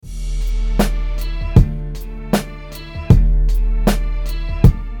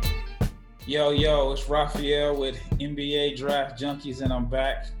Yo, it's Raphael with NBA Draft Junkies, and I'm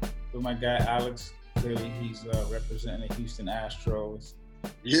back with my guy Alex. Clearly, he's representing the Houston Astros.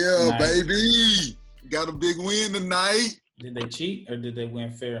 Yeah, baby. Got a big win tonight. Did they cheat or did they win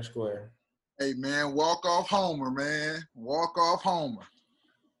fair and square? Hey, man, walk off homer, man. Walk off homer.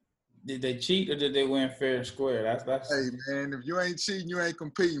 Did they cheat or did they win fair and square? That's. Hey, man, if you ain't cheating, you ain't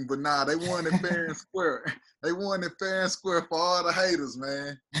competing. But nah, they won it fair and square. They won it fair and square for all the haters,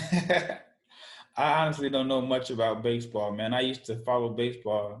 man. I honestly don't know much about baseball, man. I used to follow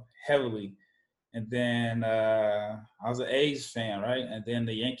baseball heavily. And then I was an A's fan, right? And then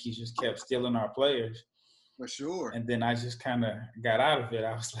the Yankees just kept stealing our players. For sure. And then I just kind of got out of it.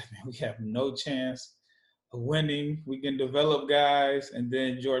 I was like, man, we have no chance of winning. We can develop guys. And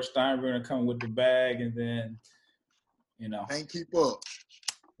then George Steinbrenner come with the bag. And then, Can't keep up.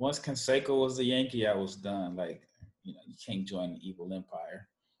 Once Canseco was the Yankee, I was done. Like, you can't join the evil empire.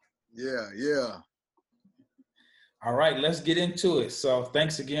 Yeah. All right, let's get into it. So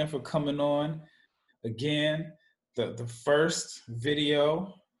thanks again for coming on. Again, the first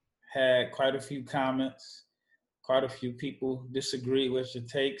video had quite a few comments. Quite a few people disagreed with your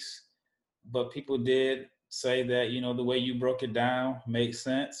takes, but people did say that, the way you broke it down made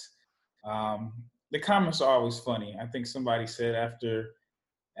sense. The comments are always funny. I think somebody said after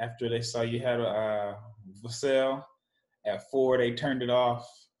they saw you had a Vassell at 4, they turned it off.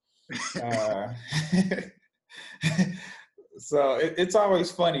 So it's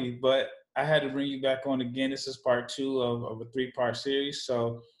always funny, but I had to bring you back on again. This is part 2 of a 3-part series.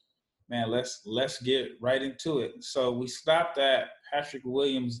 So, man, let's get right into it. So we stopped at Patrick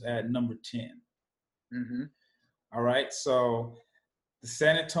Williams at number 10. Mm-hmm. All right. So the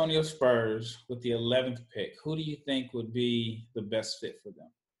San Antonio Spurs with the 11th pick, who do you think would be the best fit for them?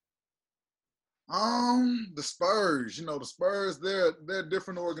 The Spurs. The Spurs, they're a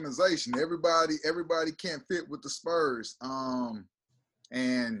different organization. Everybody can't fit with the Spurs.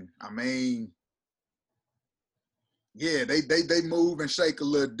 And I mean, yeah, they move and shake a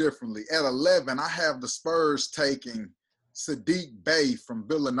little differently. At 11, I have the Spurs taking Saddiq Bey from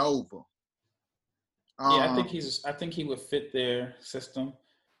Villanova. Yeah, I think he would fit their system.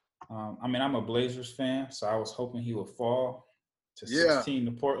 I'm a Blazers fan, so I was hoping he would fall to 16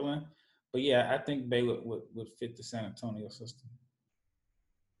 to Portland. But yeah, I think Bey would fit the San Antonio system.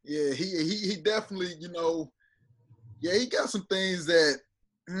 Yeah, he definitely, he got some things that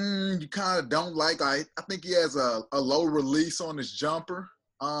you kind of don't like. I think he has a low release on his jumper,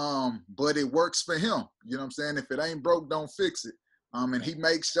 but it works for him. You know what I'm saying? If it ain't broke, don't fix it. And he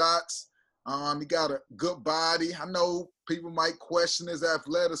makes shots. He got a good body. I know people might question his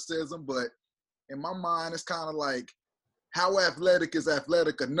athleticism, but in my mind, it's kind of like, how athletic is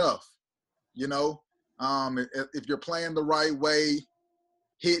athletic enough? If you're playing the right way,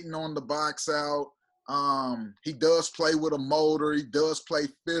 hitting on the box out, he does play with a motor. He does play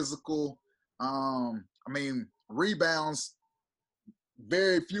physical. Rebounds,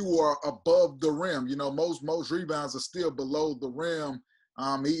 very few are above the rim. Most rebounds are still below the rim.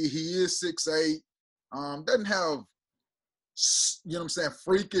 He is 6'8". Doesn't have,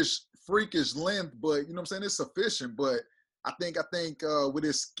 freakish length, but it's sufficient. But I think with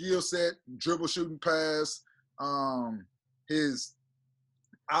his skill set, dribble, shooting, pass, his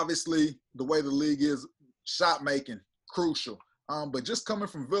obviously the way the league is, shot making crucial. But just coming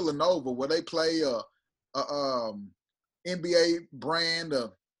from Villanova, where they play NBA brand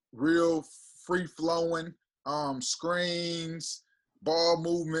of real free flowing screens, ball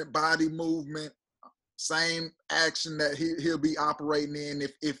movement, body movement, same action that he'll be operating in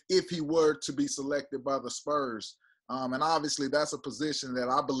if he were to be selected by the Spurs. And obviously that's a position that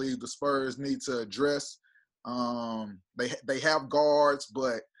I believe the Spurs need to address. They have guards,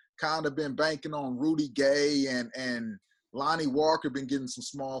 but kind of been banking on Rudy Gay and Lonnie Walker been getting some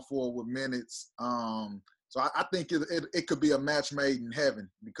small forward minutes. So I think it could be a match made in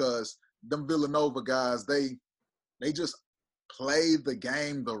heaven, because them Villanova guys, they just play the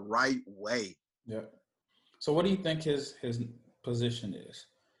game the right way. Yeah. So what do you think his position is?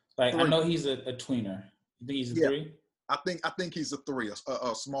 Like, 3. I know he's a tweener. You think he's a 3? I think he's a 3,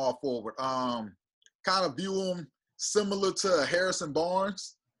 a small forward. Kind of view him similar to Harrison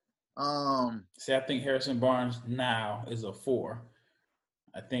Barnes. See, I think Harrison Barnes now is a 4.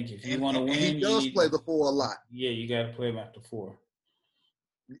 I think if you want to win, he does play the 4 a lot. Yeah, you got to play him after 4.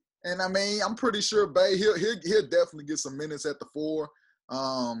 And I'm pretty sure Bey he'll definitely get some minutes at the 4.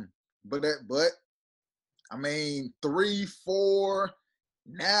 But 3, 4.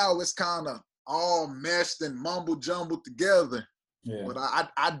 Now it's kind of all meshed and mumble jumbled together. Yeah. But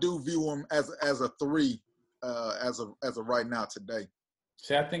I do view him as a 3 as of right now today.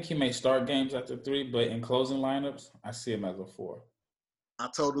 See, I think he may start games at the 3, but in closing lineups, I see him as a 4. I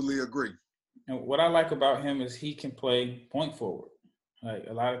totally agree. And what I like about him is he can play point forward. Like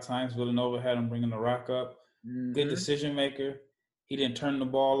a lot of times, Villanova had him bringing the rock up. Good Mm-hmm. decision maker. He didn't turn the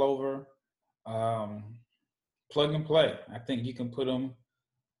ball over. Plug and play. I think you can put him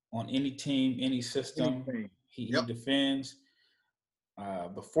on any team, any system. He defends.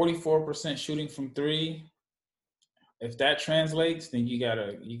 But 44% shooting from 3. If that translates, then you got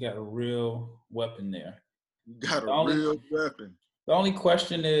a real weapon there. You got a real weapon. The only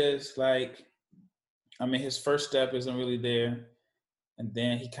question is, like, I mean, his first step isn't really there. And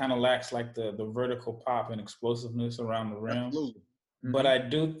then he kind of lacks like the vertical pop and explosiveness around the rim. Absolutely. Mm-hmm. But I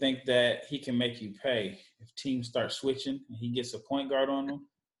do think that he can make you pay. If teams start switching and he gets a point guard on them,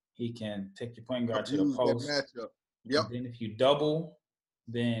 he can take your point guard to the post. Matchup. Yep. And then if you double,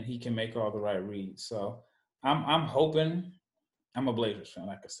 then he can make all the right reads. So I'm hoping. I'm a Blazers fan,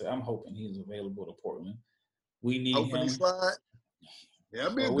 like I said. I'm hoping he's available to Portland. We need him. Slide. Yeah,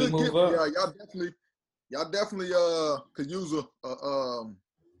 that'd be a good gift. Yeah, y'all definitely could use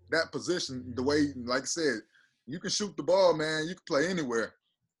that position the way, like I said, you can shoot the ball, man. You can play anywhere.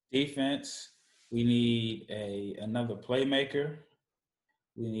 Defense, we need another playmaker.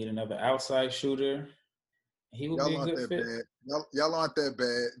 We need another outside shooter. He would be a good fit. Y'all aren't that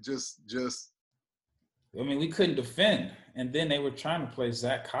bad. Just. I mean, we couldn't defend, and then they were trying to play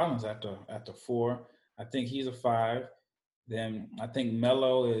Zach Collins at the 4. I think he's a 5. Then I think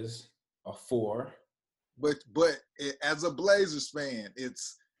Melo is a 4. But as a Blazers fan,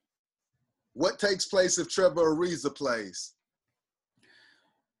 it's what takes place if Trevor Ariza plays.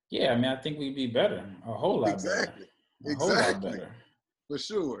 Yeah, I mean, I think we'd be better, a whole lot better. A whole lot better. For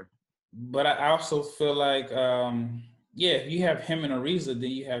sure. But I also feel like, if you have him and Ariza,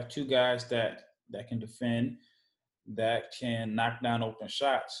 then you have 2 guys that can defend, that can knock down open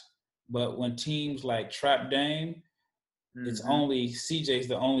shots. But when teams like trap Dame, it's only CJ's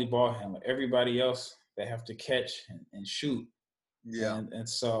the only ball handler. Everybody else, they have to catch and shoot. Yeah. And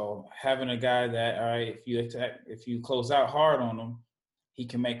so having a guy that, all right, if you close out hard on him, he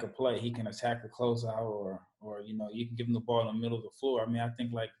can make a play. He can attack the closeout, or you can give him the ball in the middle of the floor. I mean, I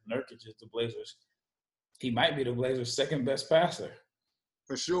think like Nurkic is the Blazers. He might be the Blazers' second best passer.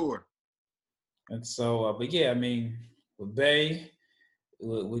 For sure. And so, but yeah, I mean, with Bey,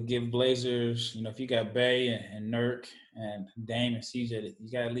 would give Blazers, if you got Bey and Nurk and Dame and CJ,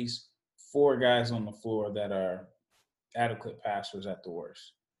 you got at least 4 guys on the floor that are adequate passers at the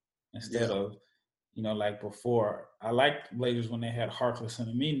worst. Instead of, like before, I liked Blazers when they had Harkless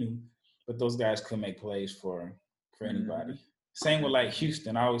and Aminu, but those guys couldn't make plays for anybody. Same with like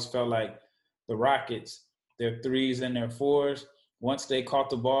Houston. I always felt like the Rockets, their 3s and their 4s, once they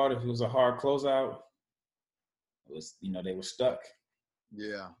caught the ball, if it was a hard closeout, it was, they were stuck.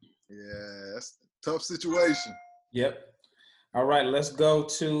 Yeah, that's a tough situation. Yep. All right, let's go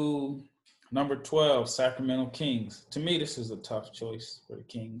to number 12, Sacramento Kings. To me, this is a tough choice for the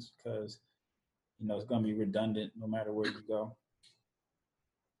Kings because, it's going to be redundant no matter where you go.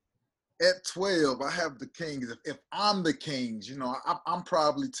 At 12, I have the Kings. If I'm the Kings, I'm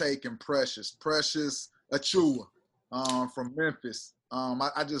probably taking Precious Achiuwa from Memphis.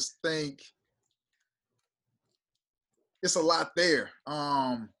 I just think it's a lot there.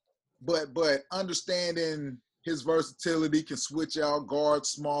 But understanding his versatility, can switch out, guard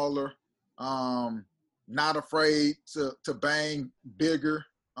smaller, not afraid to bang bigger.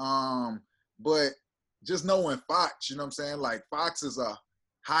 But just knowing Fox, like Fox is a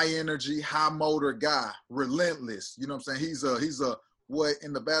high energy, high motor guy, relentless. He's a what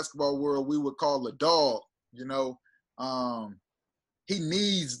in the basketball world we would call a dog. He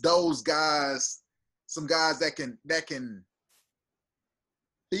needs those guys, some guys that can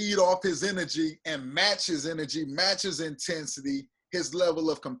feed off his energy and match his energy, match his intensity, his level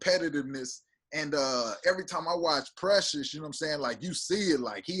of competitiveness. And every time I watch Precious, like you see it,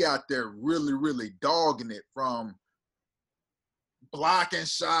 like he out there really, really dogging it, from blocking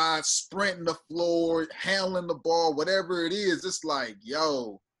shots, sprinting the floor, handling the ball, whatever it is. It's like,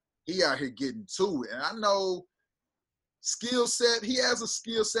 yo, he out here getting to it. And I know skill set, he has a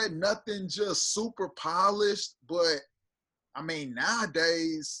skill set, nothing just super polished, but I mean,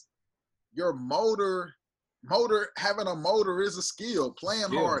 nowadays, your having a motor is a skill.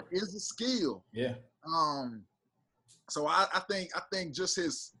 Playing hard is a skill. Yeah. So I think just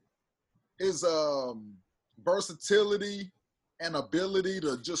his versatility and ability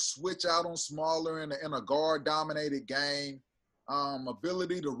to just switch out on smaller in a guard-dominated game,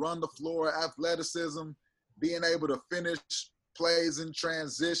 ability to run the floor, athleticism, being able to finish plays in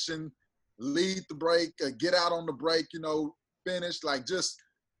transition, lead the break, get out on the break, finish, like just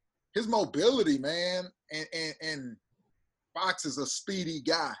his mobility, man. And Fox is a speedy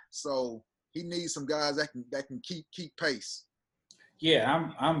guy, so he needs some guys that can keep pace.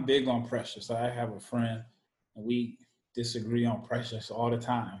 Yeah, I'm big on Precious. I have a friend, and we disagree on Precious all the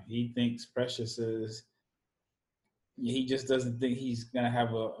time. He thinks Precious is he just doesn't think he's going to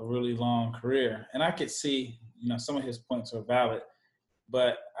have a really long career. And I could see, some of his points are valid,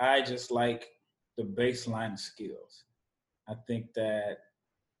 but I just like the baseline skills. I think that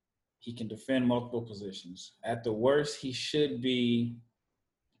he can defend multiple positions. At the worst, he should be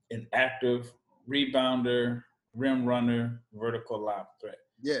an active rebounder, rim runner, vertical lob threat.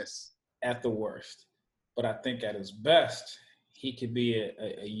 Yes. At the worst. But I think at his best, he could be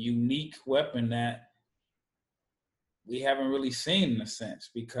a unique weapon that we haven't really seen in a sense,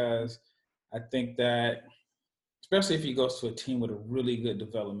 because I think that, especially if he goes to a team with a really good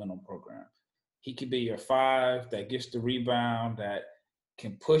developmental program, he could be your 5 that gets the rebound, that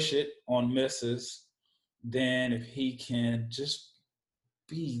can push it on misses. Then if he can just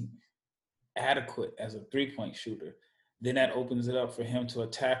be adequate as a 3-point shooter, then that opens it up for him to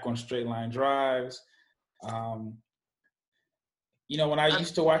attack on straight line drives. When I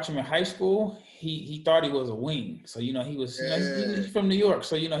used to watch him in high school, he thought he was a wing. So, he was, he's from New York.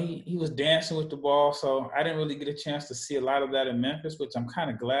 So, he was dancing with the ball. So I didn't really get a chance to see a lot of that in Memphis, which I'm kind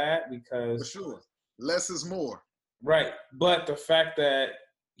of glad, because. For sure. Less is more. Right. But the fact that,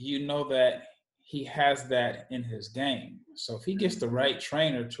 that he has that in his game. So if he gets the right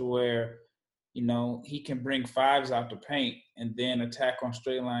trainer to where, he can bring 5s out the paint and then attack on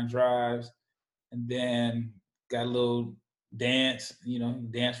straight line drives, and then got a little dance,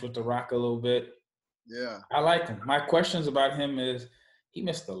 dance with the rock a little bit. Yeah. I like him. My questions about him is he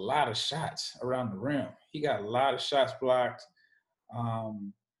missed a lot of shots around the rim. He got a lot of shots blocked.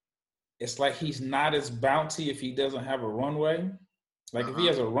 It's like he's not as bouncy if he doesn't have a runway. Like if he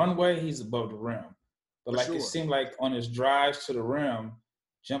has a runway, he's above the rim. But it seemed like on his drives to the rim,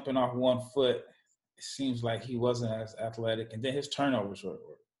 jumping off 1 foot, it seems like he wasn't as athletic. And then his turnovers were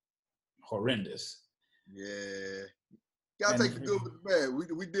horrendous. Yeah. Gotta take the good with the bad.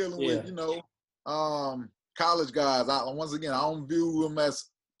 We dealing with, college guys. Once again, I don't view them as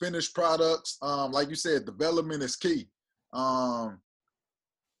finished products. Like you said, development is key.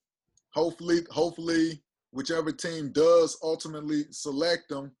 Hopefully, whichever team does ultimately select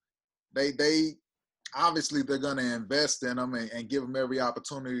them, they obviously they're going to invest in them and give them every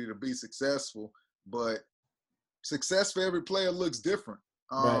opportunity to be successful. But success for every player looks different.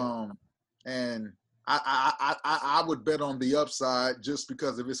 Right. And I would bet on the upside just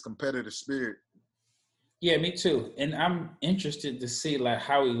because of his competitive spirit. Yeah, me too. And I'm interested to see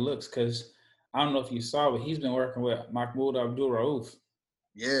how he looks, because I don't know if you saw, but he's been working with Mahmoud Abdul-Rauf.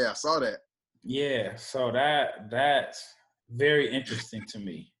 Yeah, I saw that. Yeah, so that's very interesting to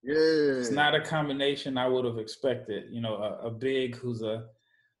me. Yeah. It's not a combination I would have expected. A big who's a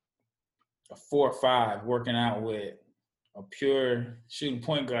 4-5 working out with a pure shooting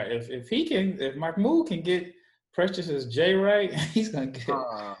point guard. If Mahmoud can get Precious's J right, he's gonna get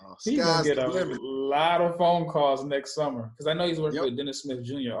a lot of phone calls next summer, because I know he's working with Dennis Smith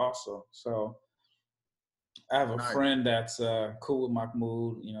Jr. also. So I have a friend that's cool with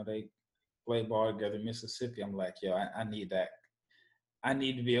Mahmoud. They play ball together in Mississippi. I'm like, yo, I need that. I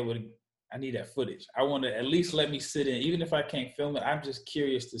need to be able to. I need that footage. I want to at least let me sit in, even if I can't film it. I'm just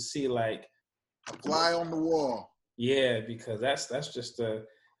curious to see fly on the wall. Yeah, because that's just a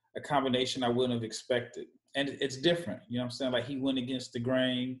combination I wouldn't have expected. And it's different. You know what I'm saying? Like, he went against the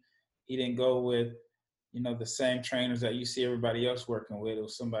grain. He didn't go with, the same trainers that you see everybody else working with. It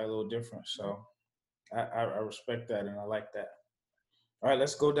was somebody a little different. So I respect that, and I like that. All right,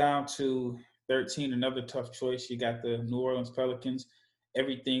 let's go down to 13, another tough choice. You got the New Orleans Pelicans.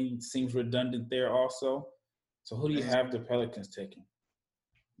 Everything seems redundant there also. So who do you have the Pelicans taking?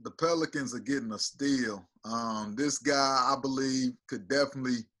 The Pelicans are getting a steal. This guy, I believe, could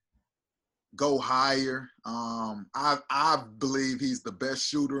definitely go higher. I believe he's the best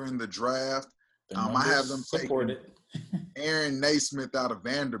shooter in the draft. I have them taking Aaron Naismith out of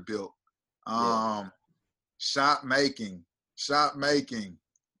Vanderbilt. Shot making. I'm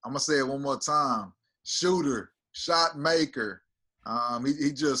gonna say it one more time. Shooter, shot maker.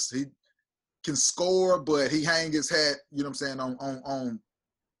 He can score, but he hang his hat, on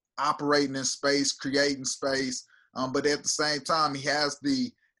operating in space, creating space. But at the same time, he has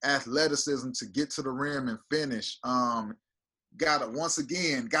the athleticism to get to the rim and finish. Got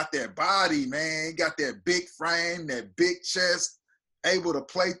that body, man. Got that big frame, that big chest, able to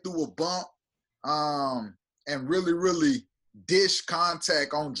play through a bump, and really, really dish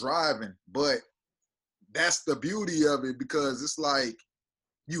contact on driving. But that's the beauty of it, because it's like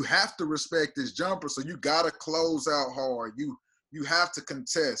you have to respect his jumper, so you gotta close out hard. You have to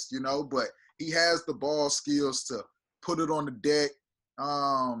contest, but he has the ball skills to put it on the deck,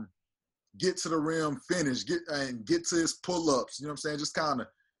 get to the rim, finish, get to his pull-ups. You know what I'm saying? Just kind of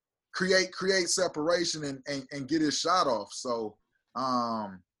create separation and get his shot off. So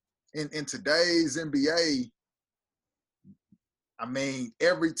in today's NBA, I mean,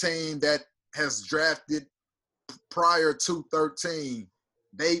 every team that has drafted prior to 13,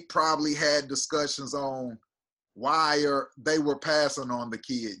 they probably had discussions on why they were passing on the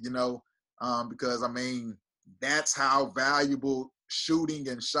kid, because, I mean, that's how valuable shooting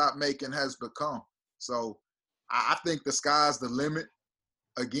and shot making has become. So I think the sky's the limit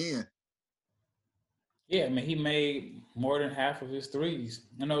again. Yeah, I mean, he made more than half of his threes.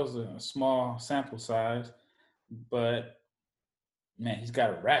 I know it was a small sample size, but man, he's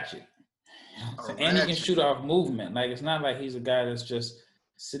got a ratchet. And he can shoot off movement. Like, it's not like he's a guy that's just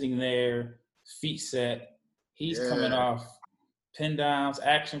sitting there, feet set. He's coming off pin downs,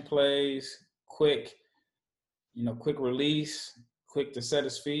 action plays, quick release, quick to set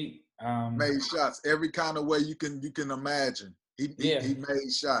his feet. Made shots every kind of way you can imagine. He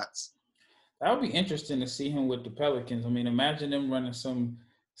made shots. That would be interesting to see him with the Pelicans. I mean, imagine them running some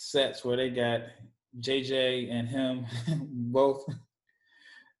sets where they got JJ and him both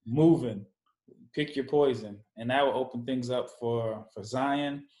moving. Pick your poison, and that will open things up for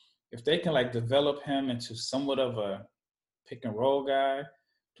Zion. If they can like develop him into somewhat of a pick and roll guy,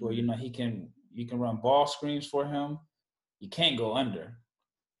 to where you can run ball screens for him, you can't go under.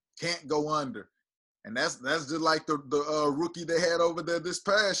 Can't go under, and that's just like the rookie they had over there this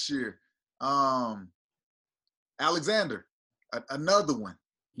past year, Alexander, another one.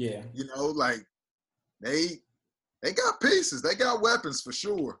 Yeah, like they got pieces, they got weapons for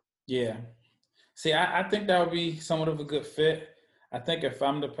sure. Yeah. See, I think that would be somewhat of a good fit. I think if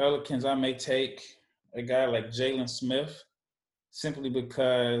I'm the Pelicans, I may take a guy like Jalen Smith, simply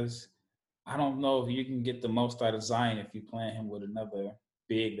because I don't know if you can get the most out of Zion if you plan him with another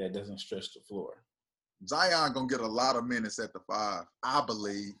big that doesn't stretch the floor. Zion gonna get a lot of minutes at the 5, I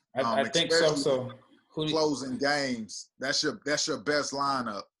believe. I think so. So closing games, that's your best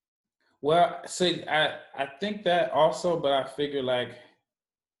lineup. Well, see, I think that also, but I figure like,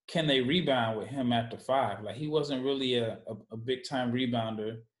 can they rebound with him at the 5? Like, he wasn't really a big time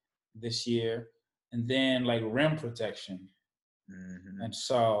rebounder this year, and then like rim protection, and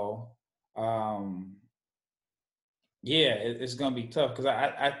so it's gonna be tough, because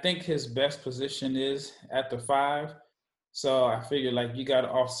I think his best position is at the 5. So I figure like you got to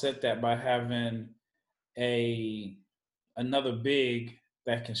offset that by having another big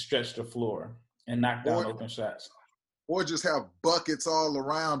that can stretch the floor and knock down open shots. Or just have buckets all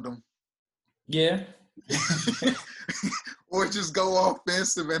around them. Yeah. Or just go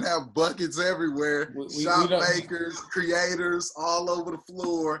offensive and have buckets everywhere. Shot makers, creators all over the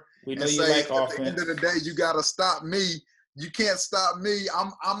floor. We know you like offense. At the end of the day, you got to stop me. You can't stop me.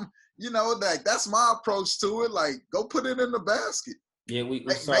 I'm like, that's my approach to it. Like, go put it in the basket. Yeah, we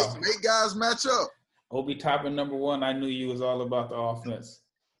saw. Make guys match up. Obi Toppin, number 1, I knew you was all about the offense.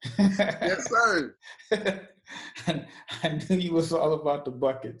 Yes, sir. I knew you was all about the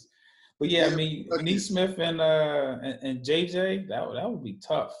buckets. But yeah, I mean, Nesmith and JJ, that would be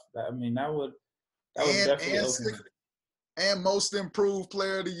tough. That would definitely open. And most improved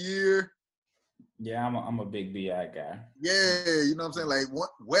player of the year. Yeah, I'm a big BI guy. Yeah, you know what I'm saying? Like,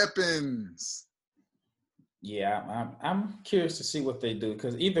 what weapons? Yeah, I'm curious to see what they do,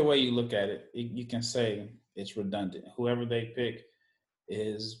 because either way you look at it, you can say it's redundant. Whoever they pick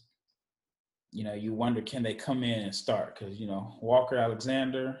is, you wonder, can they come in and start? Because,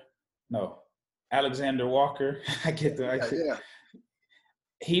 Alexander Walker. Yeah.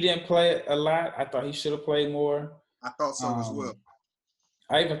 He didn't play a lot. I thought he should have played more. I thought so as well.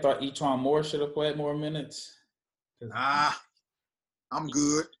 I even thought E'Twaun Moore should have played more minutes. I'm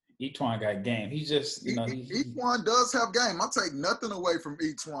good. E'Twaun got game. He just, E'Twaun does have game. I'll take nothing away from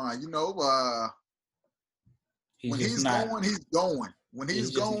E'Twaun. When he's going, he's going. When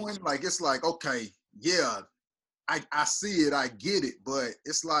he's going, like, it's like, okay, yeah, I see it, I get it, but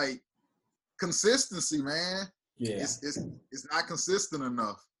it's like consistency, man. Yeah, it's not consistent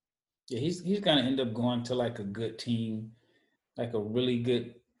enough. Yeah, he's gonna end up going to like a good team, like a really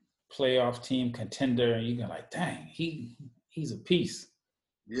good playoff team, contender, and you're like, dang, he's a piece.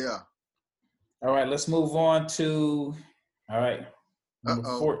 Yeah. All right, let's move on to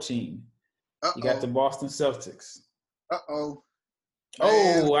number 14. You got the Boston Celtics. Oh,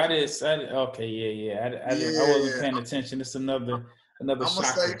 I okay, yeah. I wasn't paying attention. It's another I'm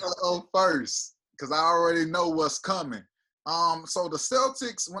shocker. gonna say first, because I already know what's coming. So the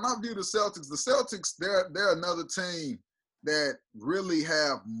Celtics, when I view the Celtics, they're another team that really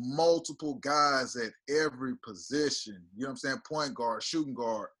have multiple guys at every position. You know what I'm saying? Point guard, shooting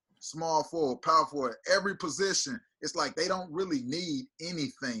guard, small forward, power forward, every position. It's like they don't really need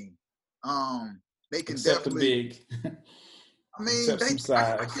anything. They can except definitely. the big. I mean, Except some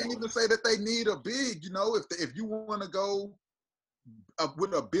I size. can't even say that they need a big. You know, if you want to go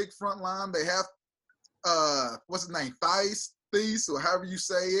with a big front line, they have what's his name, Theis, or however you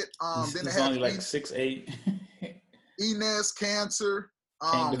say it. Then they He's have only like 6'8". Enes Cancer,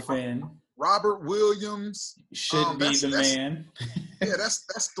 Can't defend. Robert Williams. Should be the man. Yeah, that's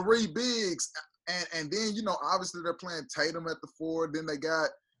three bigs, and then obviously they're playing Tatum at the 4. Then they got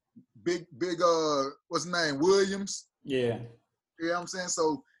big what's his name, Williams. Yeah. You know what I'm saying?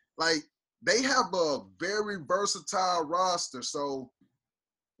 So like they have a very versatile roster. So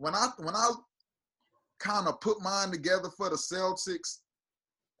when I kind of put mine together for the Celtics,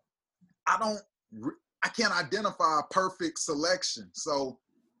 I can't identify a perfect selection. So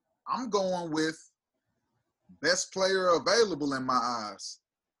I'm going with best player available in my eyes.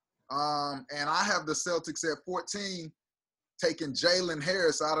 And I have the Celtics at 14 taking Jalen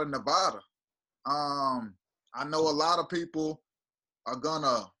Harris out of Nevada. I know a lot of people are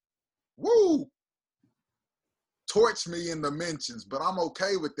gonna torch me in the mentions, but I'm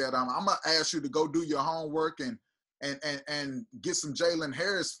okay with that. I'm gonna ask you to go do your homework and get some Jalen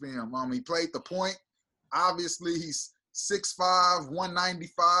Harris film. He played the point. Obviously, he's 6'5",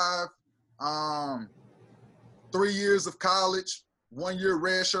 195. 3 years of college, 1 year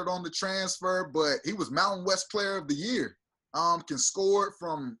redshirt on the transfer, but he was Mountain West Player of the Year. Can score it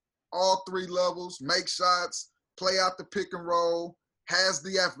from all 3 levels, make shots, play out the pick and roll, has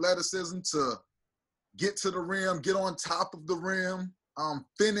the athleticism to get to the rim, get on top of the rim,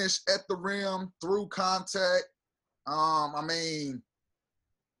 finish at the rim through contact. I mean,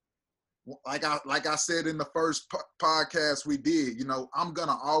 like I said in the first podcast we did, I'm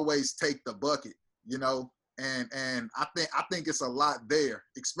gonna always take the bucket, and I think it's a lot there,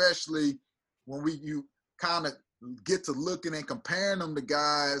 especially when you kind of get to looking and comparing them to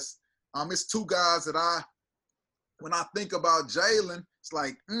guys. It's 2 guys that when I think about Jalen, it's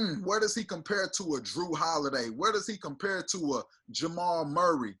like, where does he compare to a Jrue Holiday? Where does he compare to a Jamal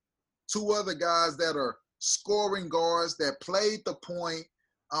Murray? 2 other guys that are scoring guards that played the point,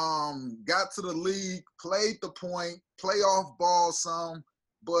 got to the league, played the point, play off ball some,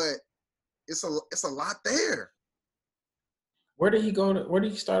 but it's a lot there. Where did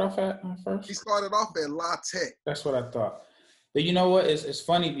he start off at first? He started off at La Tech. That's what I thought. But you know what? It's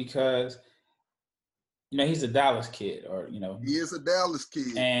funny because he's a Dallas kid, He is a Dallas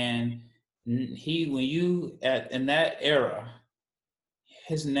kid. And in that era,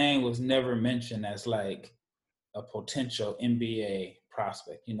 his name was never mentioned as like a potential NBA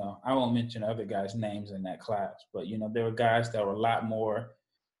prospect. I won't mention other guys' names in that class, but there were guys that were a lot more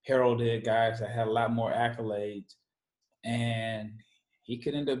heralded, guys that had a lot more accolades, and he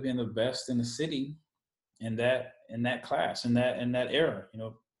could end up being the best in the city in that class, in that era,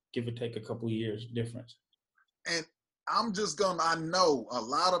 give or take a couple of years difference. And I know a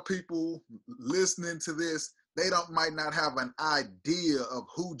lot of people listening to this, they might not have an idea of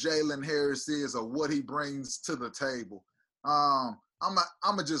who Jalen Harris is or what he brings to the table. I'm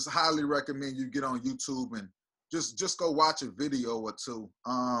gonna just highly recommend you get on YouTube and just go watch a video or 2.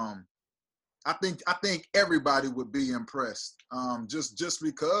 I think everybody would be impressed. Just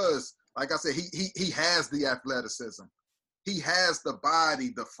because, like I said, he has the athleticism, he has the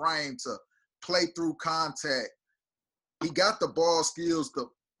body, the frame to play through contact. He got the ball skills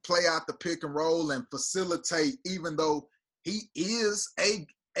to play out the pick and roll and facilitate, even though he is a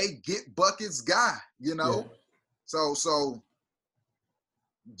get buckets guy, Yeah. So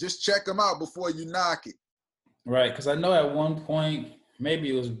just check him out before you knock it. Right, because I know at one point, maybe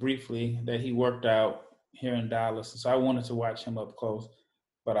it was briefly, that he worked out here in Dallas. So I wanted to watch him up close,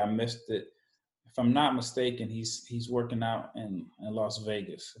 but I missed it. If I'm not mistaken, he's working out in Las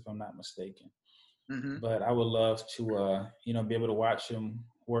Vegas, if I'm not mistaken. Mm-hmm. But I would love to, be able to watch him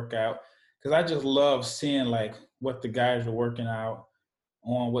work out, because I just love seeing like what the guys are working out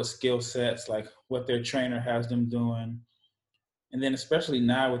on, what skill sets, like what their trainer has them doing. And then especially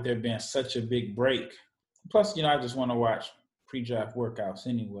now with there being such a big break. Plus, I just want to watch pre-draft workouts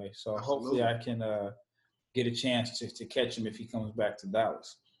anyway. So hopefully I can get a chance to catch him if he comes back to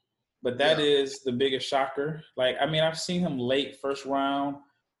Dallas. But that is the biggest shocker. Like, I've seen him late first round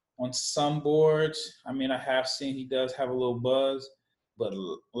on some boards. I have seen he does have a little buzz. But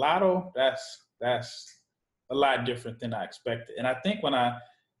Lotto, that's a lot different than I expected. And I think when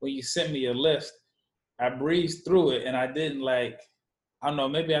you sent me a list, I breezed through it, and I didn't I don't know,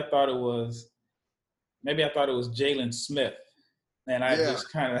 maybe I thought it was Jalen Smith, and I Yeah. just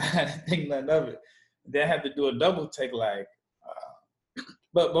kind of didn't think nothing of it. Then I had to do a double take,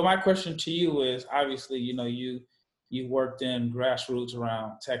 but my question to you is, obviously, you worked in grassroots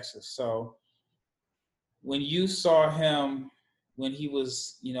around Texas, so when you saw him when he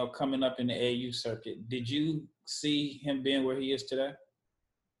was, coming up in the AAU circuit, did you see him being where he is today?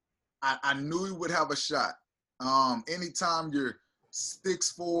 I knew he would have a shot. Anytime you're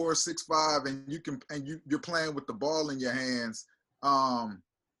 6'4", 6'5", and you're playing with the ball in your hands,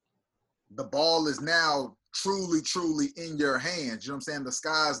 the ball is now truly, truly in your hands. You know what I'm saying? The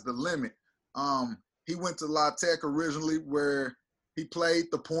sky's the limit. He went to La Tech originally, where he played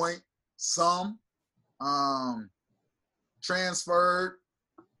the point some, transferred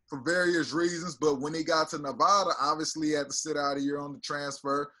for various reasons, but when he got to Nevada, obviously he had to sit out a year on the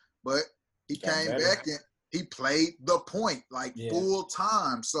transfer, but he came back and he played the point full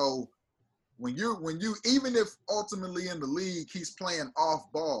time. So when you even if ultimately in the league he's playing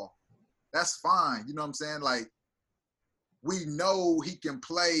off ball, that's fine. You know what I'm saying? Like, we know he can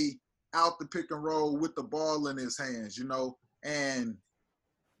play out the pick and roll with the ball in his hands, and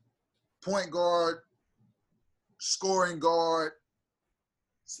point guard, scoring guard,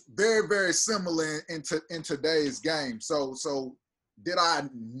 very, very similar in today's game. So did I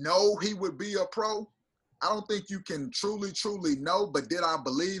know he would be a pro? I don't think you can truly, truly know, but did I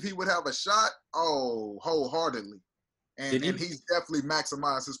believe he would have a shot? Oh, wholeheartedly. And he's definitely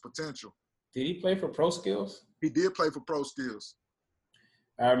maximized his potential. Did he play for Pro Skills? He did play for Pro Skills.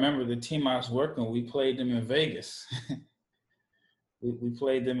 I remember the team I was working with, we played them in Vegas. we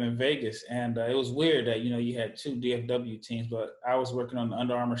played them in Vegas, and it was weird that, you had two DFW teams, but I was working on the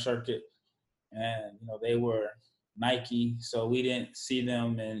Under Armour circuit, and, they were Nike, so we didn't see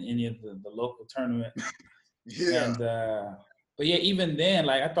them in any of the local tournament. Yeah. And, but yeah, even then,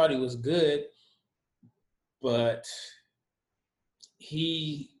 I thought he was good, but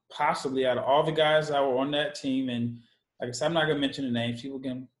he possibly, out of all the guys that were on that team, and like I said, I'm not going to mention the names. People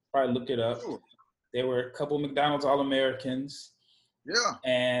can probably look it up. Sure. There were a couple of McDonald's All-Americans. Yeah.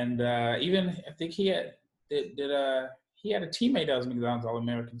 And even I think he had he had a teammate that was McDonald's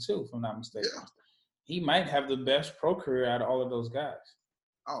All-American too, if I'm not mistaken. Yeah. He might have the best pro career out of all of those guys.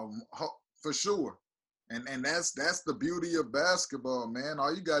 Oh, for sure. And that's the beauty of basketball, man.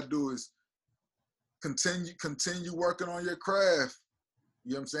 All you got to do is continue working on your craft.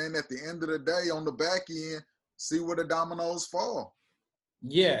 You know what I'm saying? At the end of the day, on the back end, see where the dominoes fall.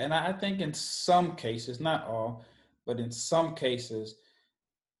 Yeah, and I think in some cases, not all, but in some cases,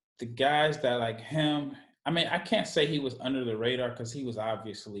 the guys that like him, I mean, I can't say he was under the radar because he was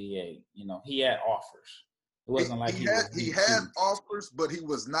obviously he had offers. It wasn't like he had offers, but he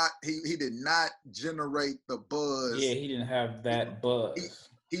was not. He did not generate the buzz. Yeah, he didn't have that buzz.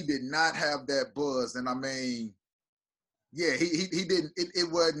 He did not have that buzz, and I mean, yeah, he didn't.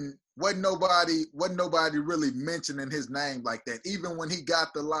 It wasn't nobody really mentioning his name like that. Even when he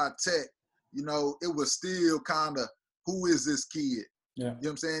got to La Tech, it was still kind of, who is this kid? Yeah, you know what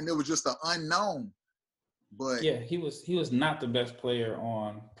I'm saying? It was just an unknown. But yeah, he was not the best player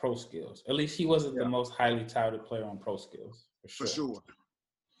on Pro Skills. At least he wasn't the most highly touted player on Pro Skills, for sure.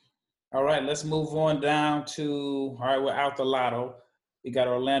 All right, let's move on down to, we're out the lotto. We got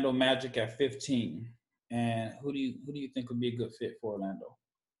Orlando Magic at 15. And who do you think would be a good fit for Orlando?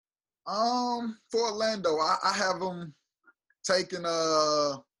 For Orlando, I have them taking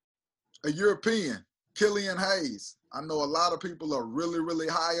a European, Killian Hayes. I know a lot of people are really, really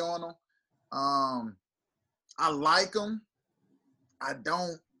high on him. I like him. I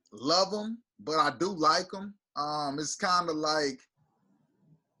don't love him, but I do like him. It's kind of like.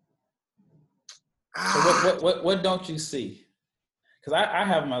 So what don't you see? Because I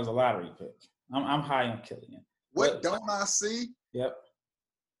have him as a lottery pick. I'm high on Killian. What don't I see? Yep.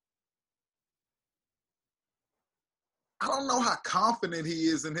 I don't know how confident he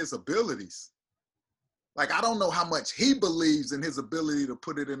is in his abilities. Like, I don't know how much he believes in his ability to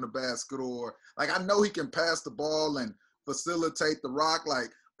put it in the basket, or I know he can pass the ball and facilitate the rock,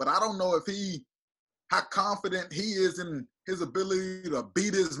 but I don't know how confident he is in his ability to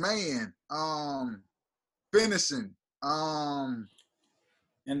beat his man, finishing. And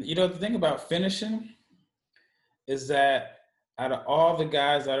the thing about finishing is that out of all the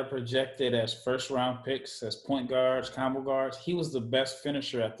guys that are projected as first-round picks, as point guards, combo guards, he was the best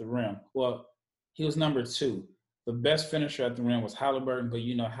finisher at the rim. Well, he was number 2. The best finisher at the rim was Halliburton, but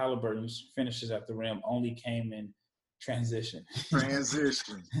Halliburton's finishes at the rim only came in transition.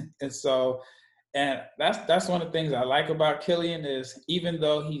 Transition. And so And that's one of the things I like about Killian is even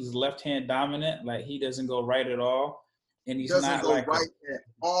though he's left-hand dominant, like he doesn't go right at all. And he's Doesn't not go like right at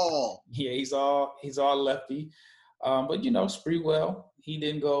all. yeah, he's all lefty. But Sprewell, he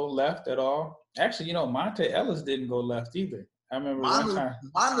didn't go left at all. Actually, Monte Ellis didn't go left either. I remember one time.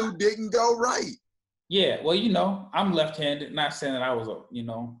 Manu didn't go right. Yeah, well, I'm left-handed. Not saying that I was,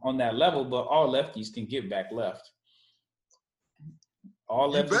 on that level, but all lefties can get back left.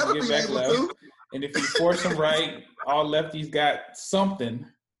 All You lefties better get be back able left. to. And if you force them right, all lefties got something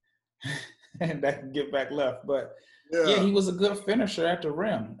that can get back left. But yeah, he was a good finisher at the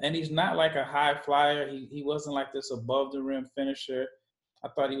rim. And he's not like a high flyer. He wasn't like this above the rim finisher. I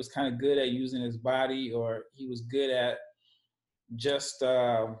thought he was kind of good at using his body, or he was good at just,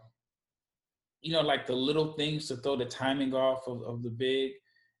 like the little things to throw the timing off of the big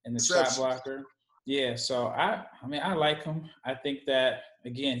and the shot blocker. Yeah, so I like him. I think that,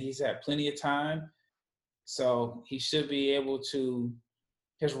 again, he's had plenty of time. So he should be able to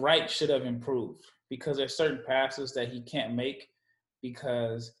 – his right should have improved because there's certain passes that he can't make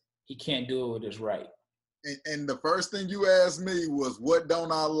because he can't do it with his right. And the first thing you asked me was, what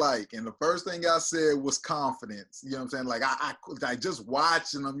don't I like? And the first thing I said was confidence. You know what I'm saying? Like, I just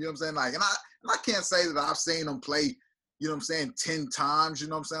watching him, you know what I'm saying? Like, and I can't say that I've seen him play, you know what I'm saying, 10 times, you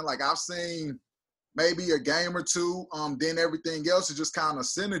know what I'm saying? Like, I've seen maybe a game or two. Then everything else is just kind of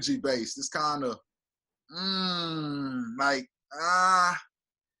synergy based. It's kind of,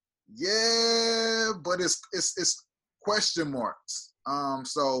 yeah, but it's question marks.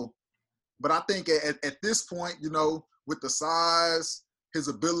 But I think at this point, with the size, his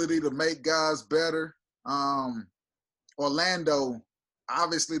ability to make guys better, Orlando,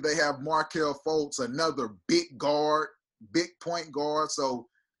 obviously they have Markelle Fultz, another big guard, big point guard. So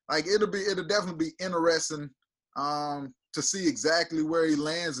like it'll definitely be interesting to see exactly where he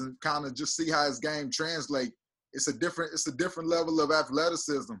lands and kind of just see how his game translates. It's a different level of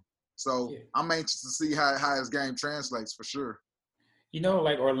athleticism. So yeah. I'm anxious to see how his game translates for sure.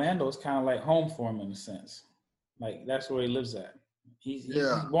 Like Orlando's kind of like home for him in a sense. Like that's where he lives at. He's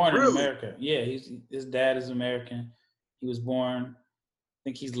born in America. Yeah, his dad is American. He was born. I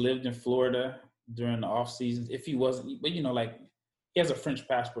think he's lived in Florida during the off seasons. If he wasn't, but like he has a French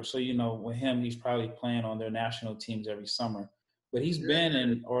passport, so with him, he's probably playing on their national teams every summer. But he's been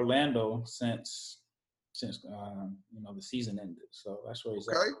in Orlando since the season ended. So that's where he's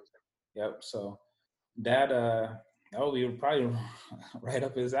at. Yep. So that would be probably right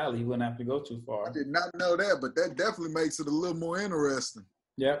up his alley. He wouldn't have to go too far. I did not know that, but that definitely makes it a little more interesting.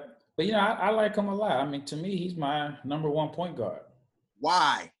 Yep. But, I like him a lot. I mean, to me, he's my number one point guard.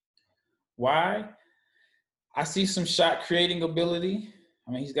 Why? I see some shot creating ability.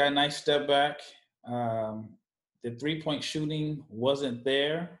 I mean, he's got a nice step back. The three-point shooting wasn't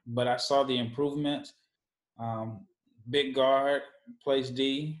there, but I saw the improvement. Big guard, plays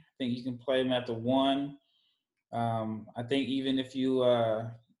D. I think you can play him at the 1. I think even if you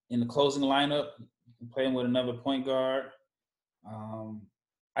in the closing lineup, you can play him with another point guard.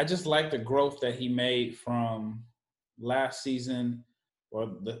 I just like the growth that he made from last season,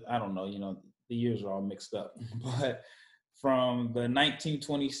 I don't know, the years are all mixed up, but from the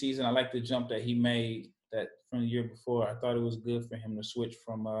 19-20 season, I like the jump that he made that from the year before. I thought it was good for him to switch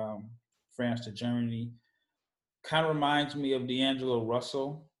from France to Germany. Kind of reminds me of D'Angelo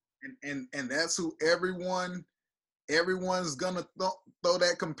Russell. And that's who everyone's gonna throw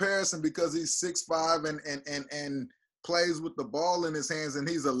that comparison because he's 6'5" and plays with the ball in his hands, and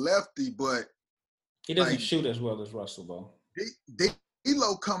he's a lefty, but he doesn't shoot as well as Russell though.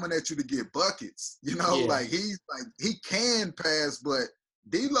 D'Lo coming at you to get buckets, like he can pass, but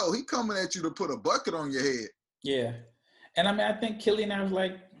D'Lo, he coming at you to put a bucket on your head. Yeah, and I mean I think Killian averaged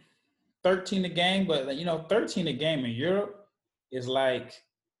like 13 a game, but 13 a game in Europe is like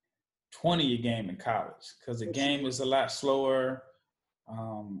 20 a game in college because the game is a lot slower.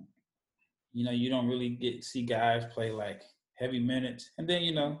 You don't really see guys play like heavy minutes. And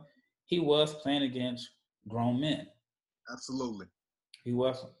then, he was playing against grown men. Absolutely. He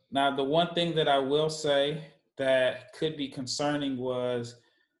was. Now, the one thing that I will say that could be concerning was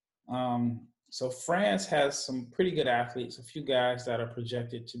so France has some pretty good athletes, a few guys that are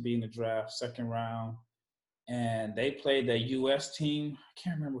projected to be in the draft second round. And they played that U.S. team. I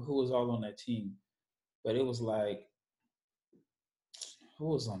can't remember who was all on that team, but it was like, who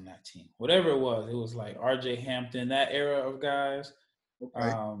was on that team? Whatever it was like R.J. Hampton, that era of guys.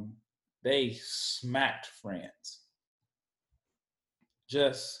 Okay. They smacked France.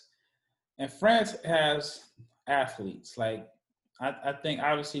 And France has athletes. Like, I think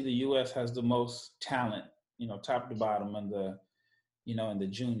obviously the U.S. has the most talent, top to bottom in the, in the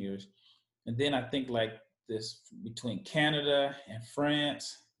juniors. And then I think like this between Canada and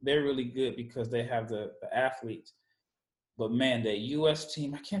France, they're really good because they have the athletes. But man, the U.S.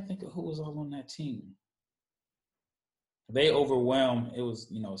 team, I can't think of who was all on that team. They overwhelmed. It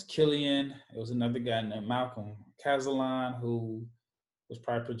was, it was Killian. It was another guy named Malcolm Cazalan, who was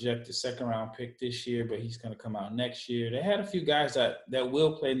probably projected second round pick this year, but he's going to come out next year. They had a few guys that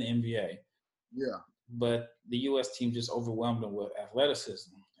will play in the NBA. Yeah. But the U.S. team just overwhelmed them with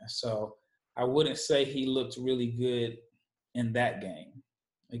athleticism. And so I wouldn't say he looked really good in that game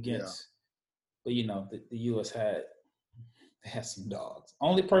against, but the U.S. had some dogs.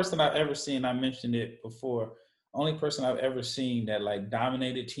 Only person I've ever seen, I mentioned it before, only person I've ever seen that like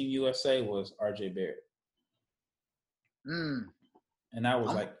dominated Team USA was R.J. Barrett. And that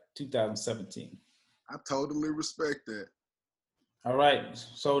was like 2017. I totally respect that. All right.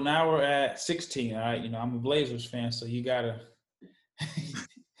 So now we're at 16. All right. I'm a Blazers fan, so you gotta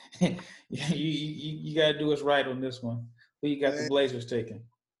you gotta do us right on this one. Who you got the Blazers taking?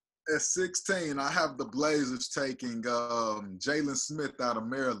 At 16, I have the Blazers taking Jalen Smith out of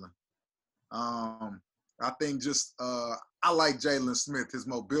Maryland. I think I like Jalen Smith. His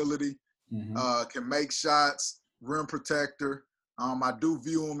mobility, can make shots, rim protector. I do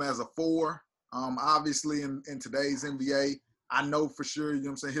view him as a 4. Obviously, in today's NBA, I know for sure,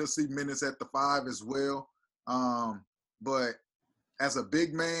 he'll see minutes at the 5 as well. But as a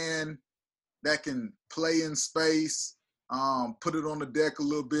big man that can play in space, put it on the deck a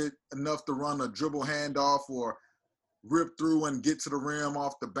little bit, enough to run a dribble handoff or rip through and get to the rim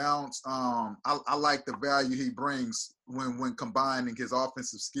off the bounce. I like the value he brings when combining his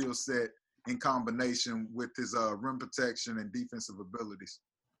offensive skill set in combination with his rim protection and defensive abilities.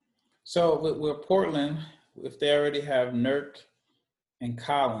 So with Portland, if they already have Nurk and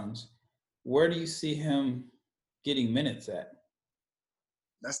Collins, where do you see him getting minutes at?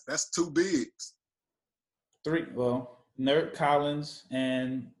 That's 2 bigs. 3. Well, Nurk, Collins,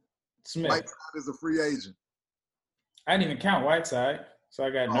 and Smith. Whiteside is a free agent. I didn't even count Whiteside. So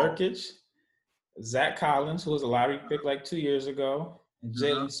I got Nurkic, Zach Collins, who was a lottery pick like 2 years ago, and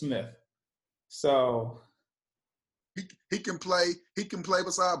Jalen Smith. So he can play. He can play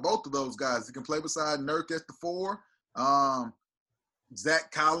beside both of those guys. He can play beside Nurk at the 4.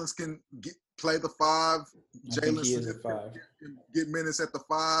 Zach Collins can play the 5. Jalen Smith can get minutes at the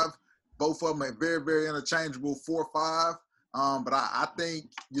 5. Both of them are very, very interchangeable 4-5. But I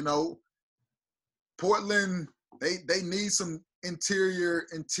think Portland they need some interior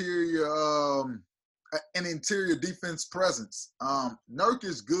defense presence. Nurk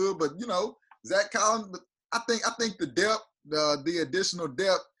is good, but Zach Collins. But I think the depth, the additional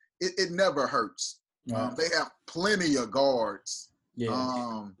depth, it never hurts. Right. They have plenty of guards.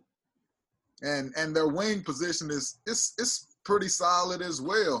 Yeah. And their wing position is pretty solid as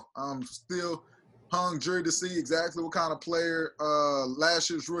well. Still hungry to see exactly what kind of player last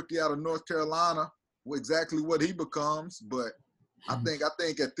year's rookie out of North Carolina, exactly what he becomes. But I think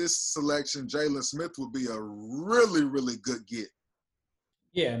at this selection, Jalen Smith would be a really, really good get.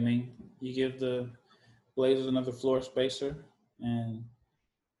 Yeah, I mean, you give the Blazers another floor spacer, and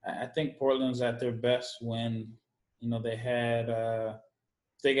I think Portland's at their best when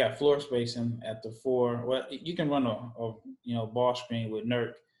they got floor spacing at the 4. Well, you can run a ball screen with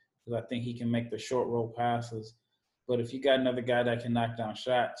Nurk because I think he can make the short roll passes. But if you got another guy that can knock down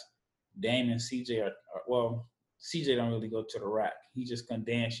shots, Dame and CJ CJ don't really go to the rack. He just gonna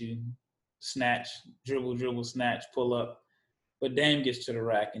dance you, snatch, dribble, snatch, pull up. But Dame gets to the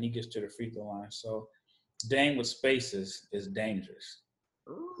rack and he gets to the free throw line. So Dame with spaces is dangerous.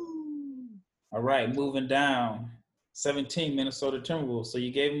 Ooh. All right, moving down. 17, Minnesota Timberwolves. So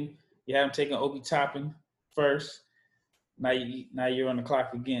you had him taking Obi Toppin first. Now you're on the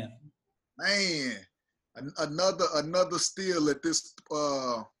clock again. Man, another steal at this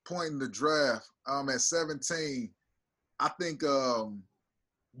point in the draft. At 17, I think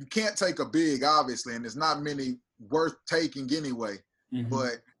you can't take a big, obviously, and there's not many worth taking anyway. Mm-hmm.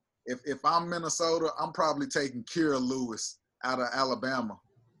 But if I'm Minnesota, I'm probably taking Kira Lewis out of Alabama.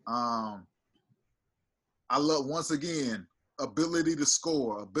 I love, once again, ability to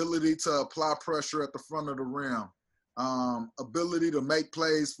score, ability to apply pressure at the front of the rim, ability to make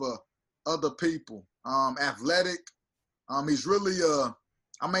plays for other people, athletic. He's really,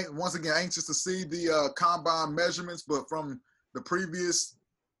 once again, anxious to see the combine measurements, but from the previous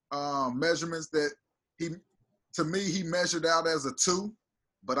measurements that he measured out as a 2.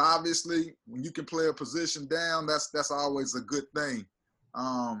 But obviously, when you can play a position down, that's always a good thing.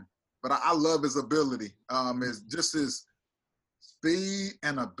 But I love his ability. It's just his speed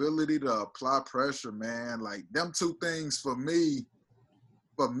and ability to apply pressure, man. Like them 2 things for me,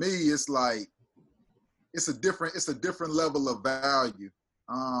 for me, it's like it's a different level of value.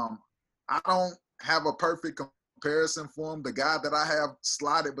 I don't have a perfect comparison for him. The guy that I have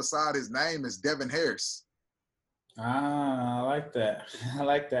slotted beside his name is Devin Harris. I like that. I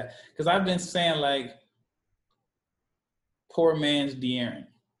like that because I've been saying like poor man's De'Aaron.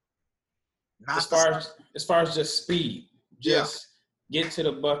 As far as just speed, just get to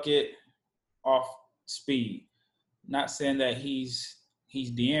the bucket off speed. Not saying that he's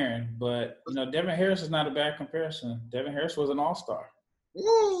De'Aaron, but Devin Harris is not a bad comparison. Devin Harris was an all-star.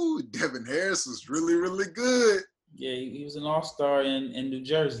 Ooh, Devin Harris was really, really good. Yeah, he was an all-star in New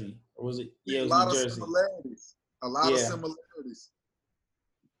Jersey. Or was it? Yeah, it was New Jersey. A lot of similarities.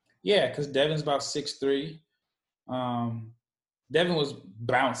 Yeah, because Devin's about 6'3". Devin was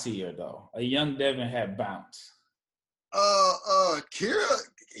bouncier though. A young Devin had bounce. Kira,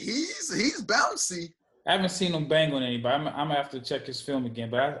 he's bouncy. I haven't seen him bang on anybody. I'm gonna have to check his film again.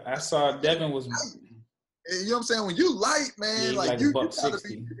 But I saw Devin was. You know what I'm saying? When you light, man, like you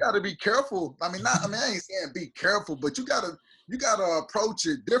gotta be careful. I ain't saying be careful, but you gotta approach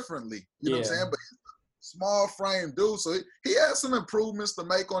it differently. You know what I'm saying? But he's a small frame dude, so he has some improvements to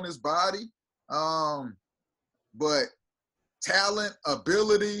make on his body. But talent,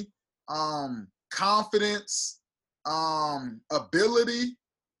 ability, confidence, ability,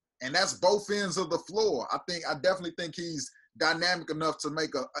 and that's both ends of the floor. I definitely think he's dynamic enough to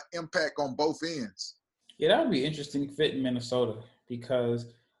make an impact on both ends. Yeah, that would be interesting fit in Minnesota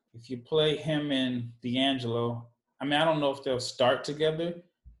because if you play him and D'Angelo, I don't know if they'll start together,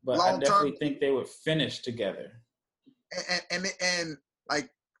 but I definitely think they would finish together. And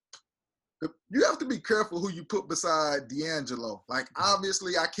like you have to be careful who you put beside D'Angelo. Like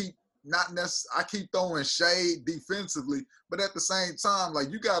obviously I keep throwing shade defensively, but at the same time,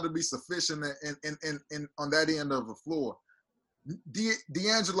 like you got to be sufficient in on that end of the floor.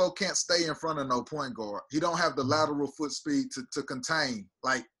 D'Angelo can't stay in front of no point guard. He don't have the lateral foot speed to contain.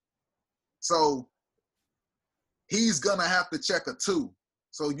 Like, so he's gonna have to check a 2.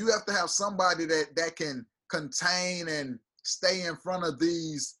 So you have to have somebody that can contain and stay in front of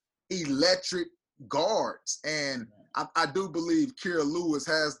these electric guards. And I do believe Kira Lewis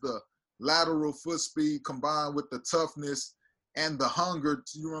has the lateral foot speed combined with the toughness and the hunger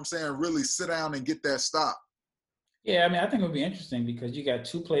to, you know what I'm saying, really sit down and get that stop. Yeah, I think it would be interesting because you got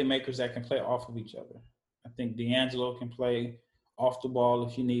 2 playmakers that can play off of each other. I think D'Angelo can play off the ball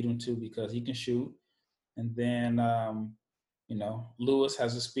if you need him to because he can shoot. And then, Lewis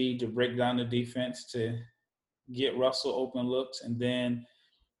has the speed to break down the defense to get Russell open looks. And then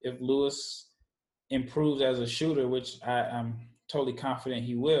if Lewis improves as a shooter, which I'm totally confident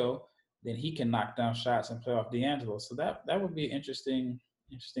he will, then he can knock down shots and play off D'Angelo. So that would be an interesting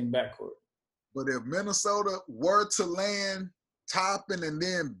backcourt. But if Minnesota were to land Toppin and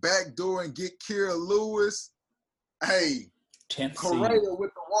then backdoor and get Kira Lewis, hey, 10th Correa seed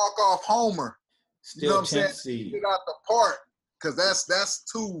with the walk-off homer. Still, you know what I'm 10th saying? seed. Get out the park because that's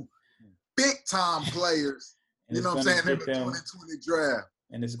 2 big-time players. You know what I'm saying? In the 2020 draft.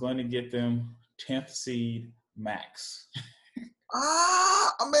 And it's going to get them 10th seed max.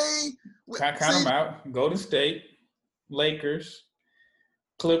 Count them out. Golden State, Lakers,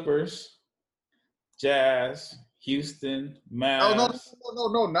 Clippers, Jazz, Houston, Mavs.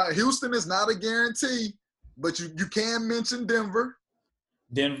 No. Not Houston is not a guarantee, but you can mention Denver.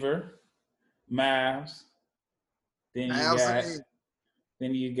 Mavs.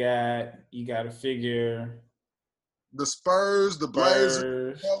 Then you got to figure the Spurs, the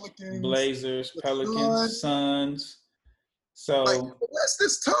Blazers, Pelicans, Suns. So like, the West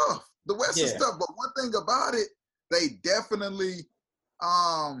is tough. Is tough, but one thing about it, they definitely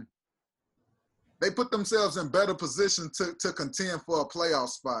they put themselves in better position to contend for a playoff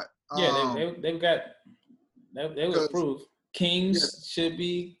spot. They would improve. Kings should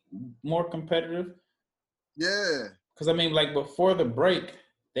be more competitive. Yeah. Because like before the break,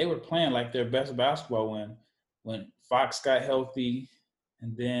 they were playing like their best basketball when Fox got healthy,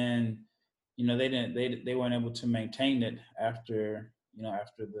 and then they weren't able to maintain it after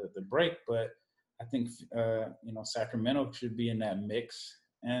the break. But I think Sacramento should be in that mix.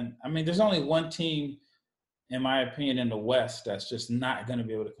 And there's only one team, in my opinion, in the West that's just not going to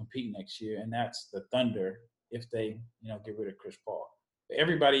be able to compete next year, and that's the Thunder if they get rid of Chris Paul. But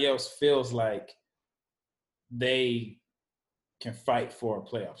everybody else feels like they can fight for a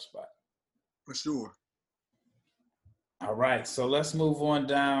playoff spot. For sure. All right, so let's move on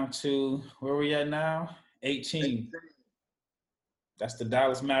down to where we at now? 18. That's the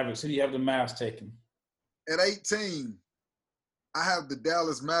Dallas Mavericks. Who do you have the Mavs taking? At 18, I have the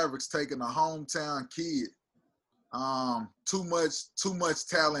Dallas Mavericks taking a hometown kid. Too much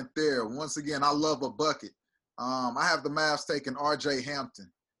talent there. Once again, I love a bucket. I have the Mavs taking R.J.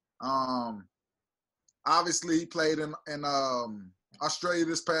 Hampton. Obviously, he played in Australia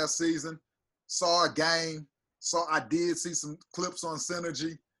this past season. Saw a game. I did see some clips on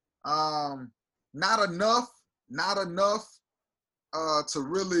Synergy. Not enough to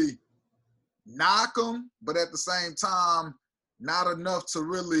really knock him, but at the same time, not enough to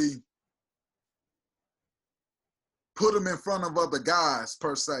really put him in front of other guys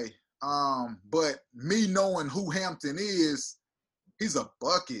per se. But me knowing who Hampton is, he's a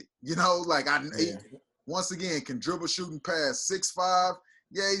bucket. You know, like he, once again, can dribble, shooting pass, 6'5".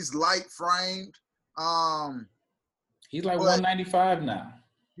 Yeah, he's light framed. He's like 195 now.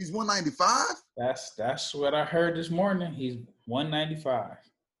 He's 195? That's what I heard this morning. He's 195.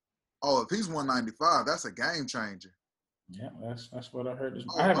 Oh, if he's 195, that's a game changer. Yeah, that's what I heard this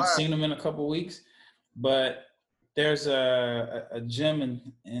morning. I haven't seen him in a couple of weeks, but there's a gym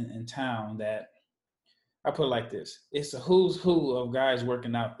in town that I put it like this. It's a who's who of guys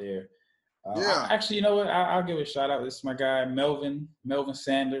working out there. Actually, you know what? I'll give it a shout out. This is my guy, Melvin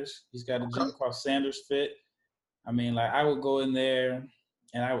Sanders. He's got a gym called Sanders Fit. I mean, like, I would go in there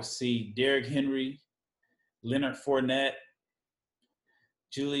and I would see Derrick Henry, Leonard Fournette,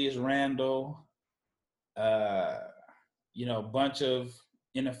 Julius Randle, a bunch of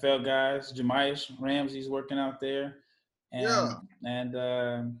NFL guys. Jamias Ramsey's working out there. And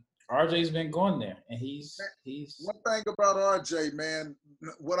RJ's been going there, and he's one thing about RJ, man,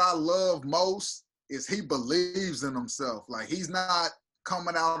 what I love most is he believes in himself. Like, he's not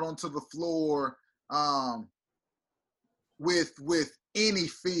coming out onto the floor with any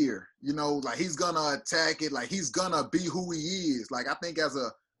fear, you know, like he's gonna attack it, like he's gonna be who he is. Like, I think as a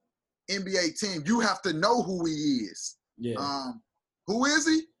NBA team, you have to know who he is. Yeah. Who is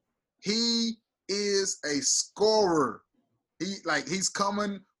he? He is a scorer. He's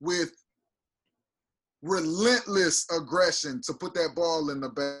coming with relentless aggression to put that ball in the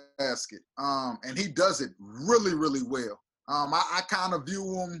basket. And he does it really, really well. I kind of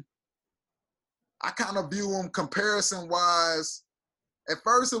view him comparison-wise. At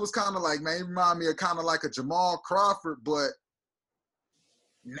first, it was kind of like, man, he reminded me of kind of like a Jamal Crawford, but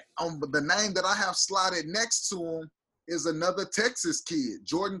the name that I have slotted next to him is another Texas kid,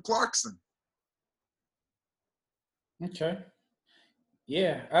 Jordan Clarkson. Okay.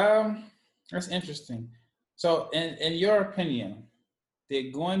 Yeah, that's interesting. So, in your opinion,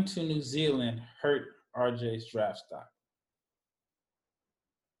 did going to New Zealand hurt RJ's draft stock?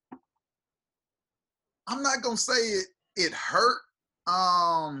 I'm not gonna say it hurt,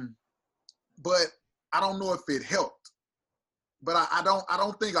 but I don't know if it helped. But I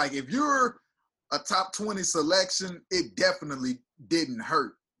don't think, like, if you're a top 20 selection, it definitely didn't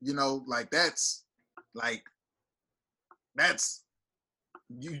hurt. You know, that's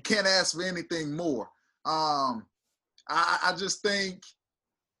you can't ask for anything more. I just think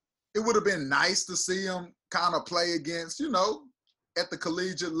it would have been nice to see him kind of play against, you know, at the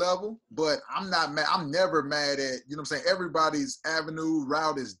collegiate level, but I'm not mad. I'm never mad at, you know what I'm saying? Everybody's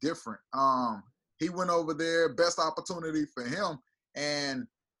route is different. He went over there, best opportunity for him, and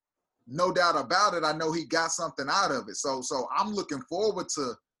no doubt about it, I know he got something out of it. So I'm looking forward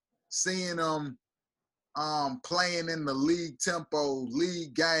to seeing him playing in the league tempo,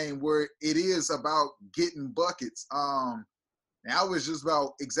 league game where it is about getting buckets. Now it's just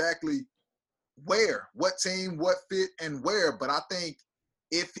about exactly where, what team, what fit, and where. But I think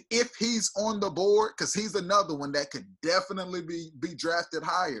if he's on the board, because he's another one that could definitely be drafted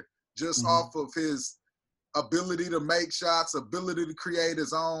higher just off of his ability to make shots, ability to create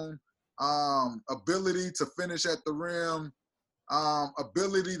his own, ability to finish at the rim,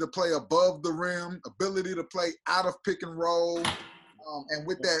 ability to play above the rim, ability to play out of pick and roll, and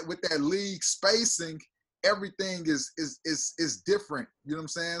with that league spacing, everything is different. You know what I'm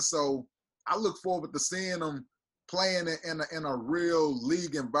saying? So I look forward to seeing him playing in a real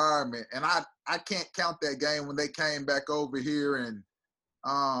league environment. And I can't count that game when they came back over here and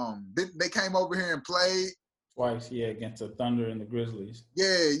they came over here and played twice, yeah, against the Thunder and the Grizzlies.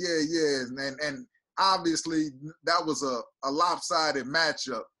 Yeah. And obviously that was a lopsided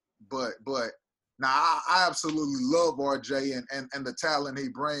matchup, but now I absolutely love RJ and the talent he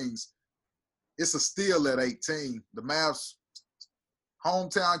brings. It's a steal at 18. The Mavs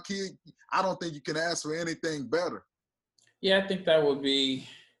hometown kid, I don't think you can ask for anything better. Yeah, I think that would be,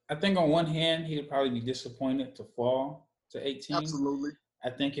 I think on one hand, he would probably be disappointed to fall to 18. Absolutely.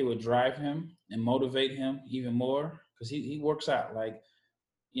 I think it would drive him and motivate him even more because he works out. Like,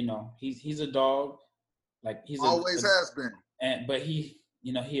 you know, he's a dog. Like, he's always has been. But he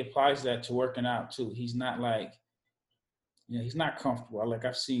applies that to working out too. He's not like you know, he's not comfortable. Like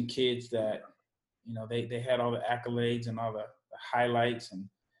I've seen kids that, you know, they had all the accolades and all the highlights and,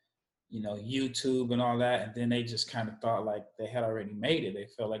 you know, YouTube and all that. And then they just kind of thought like they had already made it. They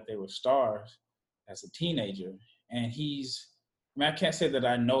felt like they were stars as a teenager. And I mean, I can't say that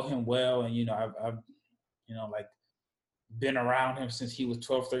I know him well. And, you know, I've you know, like been around him since he was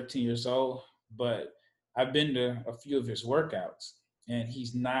 12, 13 years old. But I've been to a few of his workouts and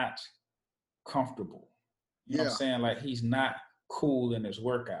he's not comfortable. You know what I'm Yeah, saying? Like he's not cool in his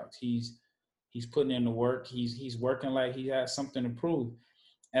workouts. He's putting in the work. He's working like he has something to prove.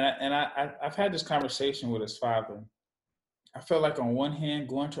 I've had this conversation with his father. I felt like on one hand,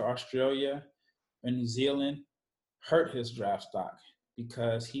 going to Australia or New Zealand hurt his draft stock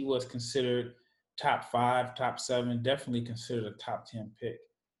because he was considered top 5, top 7, definitely considered a top 10 pick,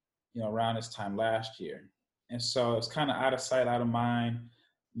 you know, around this time last year. And so it's kind of out of sight, out of mind.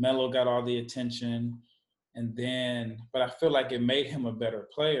 Melo got all the attention. And then, but I feel like it made him a better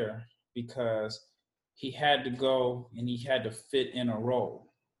player because he had to go and he had to fit in a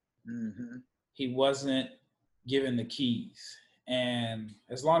role. mm-hmm. He wasn't given the keys. And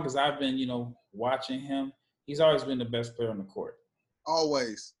as long as I've been, you know, watching him, he's always been the best player on the court.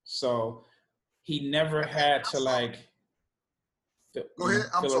 Always. So he never had to like Go ahead.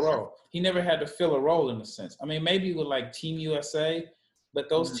 I'm fill a sorry. role. He never had to fill a role in a sense. I mean, maybe with like Team USA, but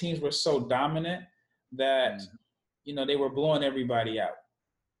those Mm-hmm. teams were so dominant that, you know, they were blowing everybody out.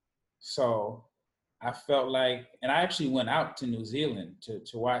 So I felt like, and I actually went out to New Zealand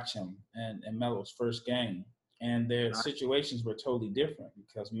to watch him and Melo's first game. And their situations were totally different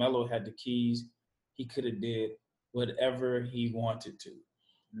because Melo had the keys. He could have did whatever he wanted to.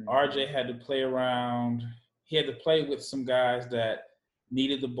 Mm-hmm. RJ had to play around. He had to play with some guys that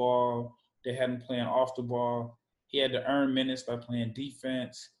needed the ball. They had him playing off the ball. He had to earn minutes by playing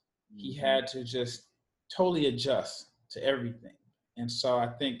defense. He had to just totally adjust to everything. And so I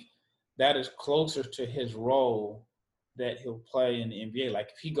think that is closer to his role that he'll play in the NBA. Like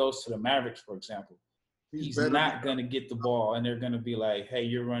if he goes to the Mavericks, for example, he's not going to get the ball and they're going to be like, hey,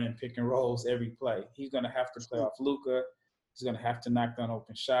 you're running pick and rolls every play. He's going to have to play off Luka. He's going to have to knock down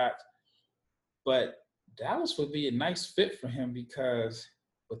open shots. But Dallas would be a nice fit for him because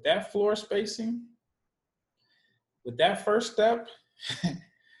with that floor spacing, with that first step,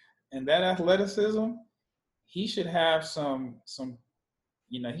 and that athleticism, he should have some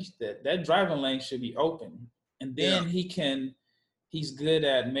you know, that driving lane should be open. And then he's good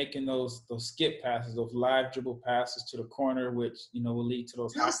at making those skip passes, those live dribble passes to the corner, which, you know, will lead to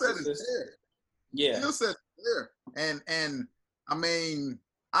those Skill set is there. Yeah. Skill set is there. And I mean,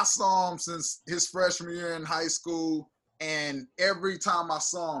 I saw him since his freshman year in high school. And every time I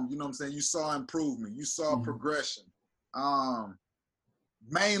saw him, you know what I'm saying, you saw improvement. You saw progression.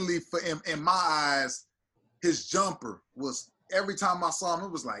 Mainly in my eyes, his jumper was, every time I saw him,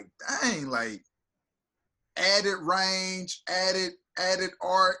 it was like, dang, like added range, added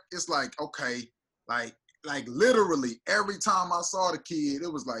art. It's like, okay, like literally every time I saw the kid,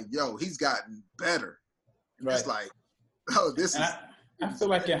 it was like, yo, he's gotten better. Right. It's like, oh, this is. I feel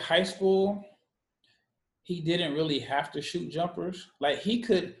like in high school, he didn't really have to shoot jumpers. Like he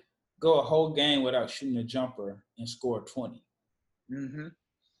could go a whole game without shooting a jumper and score 20. Mm-hmm.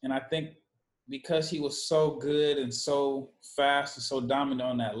 And I think because he was so good and so fast and so dominant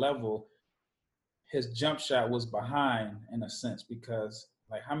on that level, his jump shot was behind in a sense because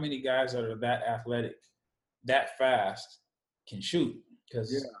like how many guys that are that athletic, that fast can shoot?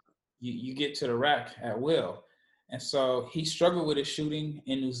 Because you get to the rack at will. And so he struggled with his shooting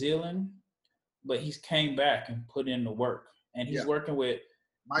in New Zealand, but he's came back and put in the work. And he's working with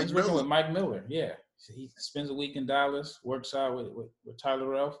Mike Miller. Yeah. So he spends a week in Dallas, works out with Tyler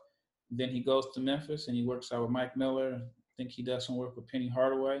Ralph. Then he goes to Memphis and he works out with Mike Miller. I think he does some work with Penny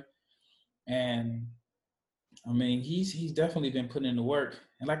Hardaway. And I mean, he's definitely been putting in the work.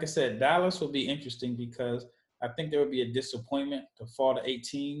 And like I said, Dallas will be interesting because I think there would be a disappointment to fall to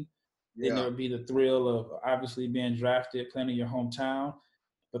 18. Then there would be the thrill of obviously being drafted, playing in your hometown.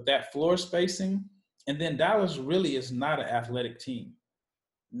 But that floor spacing, and then Dallas really is not an athletic team.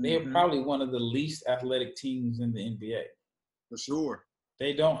 They are probably one of the least athletic teams in the NBA. For sure.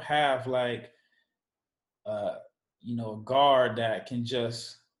 They don't have like, you know, a guard that can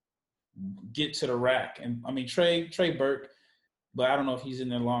just get to the rack. And I mean, Trey Burke, but I don't know if he's in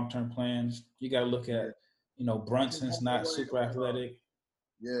their long-term plans. You got to look at, you know, Brunson's not super athletic.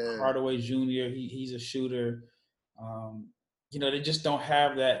 Yeah. Hardaway Jr., he's a shooter. You know, they just don't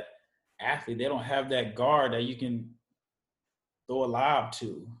have that athlete. They don't have that guard that you can throw a lob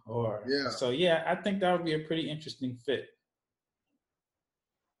to. So, I think that would be a pretty interesting fit.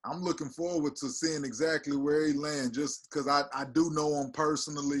 I'm looking forward to seeing exactly where he lands, just because I do know him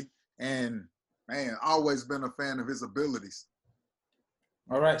personally, and man, always been a fan of his abilities.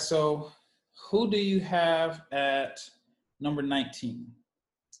 All right, so who do you have at number 19?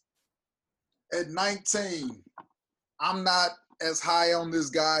 At 19, I'm not as high on this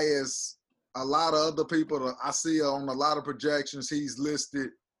guy as a lot of other people. I see on a lot of projections he's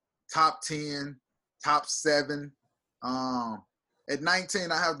listed top 10, top 7. At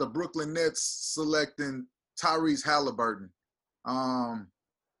 19, I have the Brooklyn Nets selecting Tyrese Halliburton.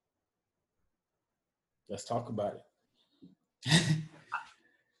 Let's talk about it.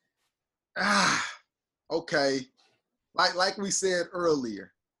 Okay. Like we said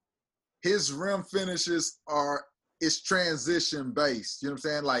earlier, his rim finishes it's transition based. You know what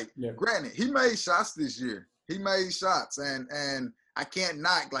I'm saying? Like, Yeah. Granted, he made shots this year. He made shots, and I can't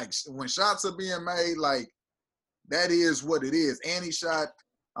knock, like, when shots are being made, like, that is what it is. And he shot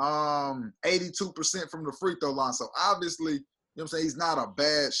 82% from the free throw line. So obviously, you know what I'm saying, he's not a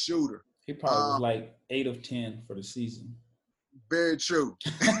bad shooter. He probably was like 8 of 10 for the season. Very true.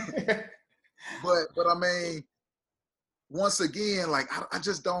 But I mean, once again, like, I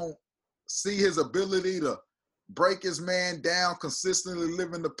just don't see his ability to break his man down, consistently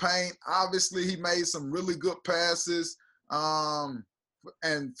live in the paint. Obviously, he made some really good passes and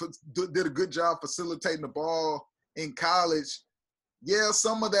did a good job facilitating the ball in college. Yeah,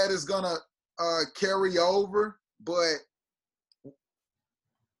 some of that is going to carry over, but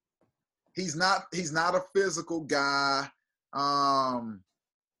he's not a physical guy.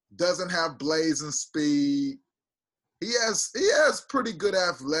 Doesn't have blazing speed. He has pretty good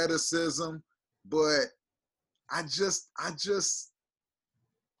athleticism, but I just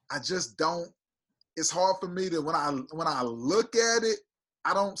don't. It's hard for me to when I look at it,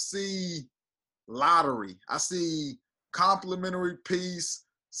 I don't see lottery. I see complimentary piece,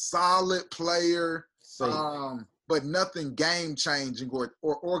 solid player, but nothing game changing or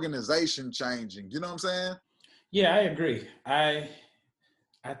organization changing. You know what I'm saying? Yeah, I agree. I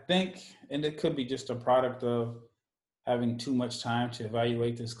think, and it could be just a product of having too much time to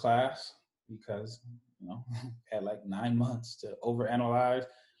evaluate this class because, had like 9 months to overanalyze.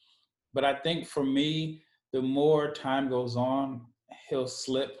 But I think for me, the more time goes on, he'll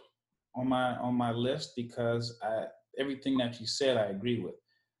slip on my list because everything that you said, I agree with.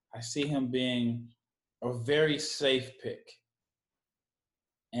 I see him being a very safe pick.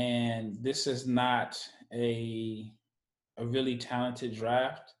 And this is not a really talented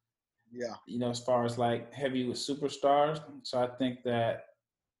draft. Yeah. As far as like heavy with superstars. So I think that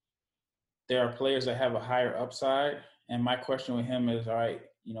there are players that have a higher upside. And my question with him is, all right,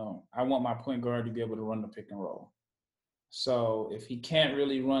 I want my point guard to be able to run the pick and roll. So if he can't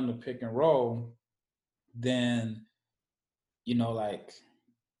really run the pick and roll, then,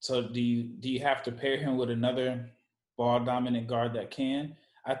 so do you have to pair him with another ball dominant guard that can?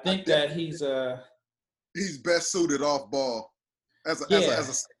 I think that he's best suited off ball as a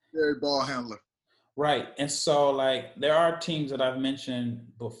secondary ball handler. Right. And so, like, there are teams that I've mentioned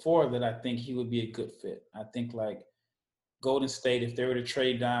before that I think he would be a good fit. I think, like, Golden State, if they were to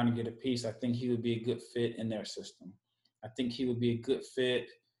trade down and get a piece, I think he would be a good fit in their system. I think he would be a good fit.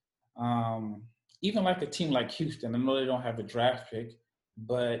 Even like a team like Houston, I know they don't have a draft pick,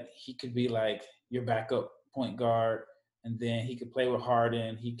 but he could be like your backup point guard, and then he could play with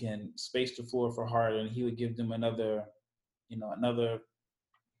Harden. He can space the floor for Harden. He would give them another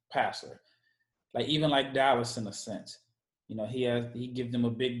passer. Like even like Dallas in a sense, he gives them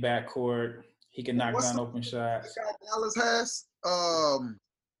a big backcourt. He can knock down open shots. The guy Dallas has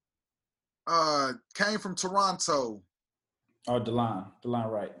came from Toronto. Oh, DeLon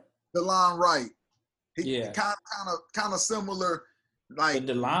Wright. DeLon Wright. He kind of similar. Like,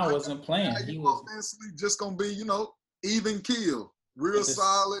 but DeLon wasn't playing. He was offensively just gonna be even keel, real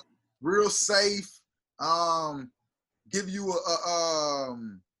solid, real safe. Give you a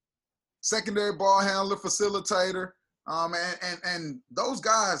secondary ball handler, facilitator. And those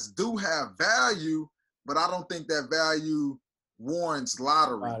guys do have value, but I don't think that value warrants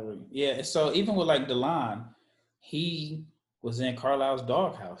lottery. Yeah, so even with like DeLon, he was in Carlisle's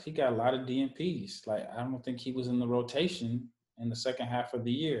doghouse. He got a lot of DNPs. Like, I don't think he was in the rotation in the second half of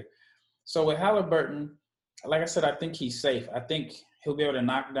the year. So with Halliburton, like I said, I think he's safe. I think he'll be able to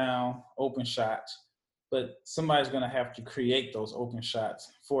knock down open shots, but somebody's going to have to create those open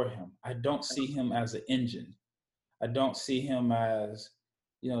shots for him. I don't see him as an engine. I don't see him as,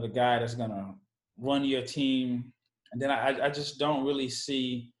 the guy that's going to run your team. And then I just don't really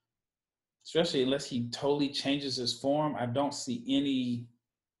see, especially unless he totally changes his form, I don't see any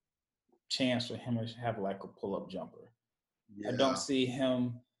chance for him to have like a pull-up jumper. Yeah. I don't see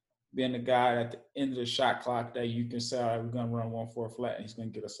him being the guy at the end of the shot clock that you can say, all right, we're going to run 1-4 flat and he's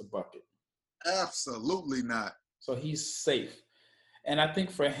going to get us a bucket. Absolutely not. So he's safe. And I think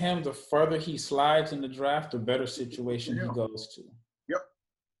for him, the further he slides in the draft, the better situation he goes to. Yep.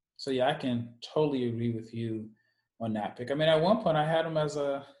 So, yeah, I can totally agree with you on that pick. I mean, at one point I had him as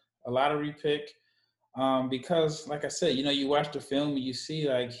a lottery pick because, like I said, you know, you watch the film and you see,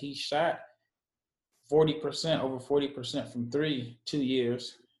 like, he shot 40%, over 40% from 3 2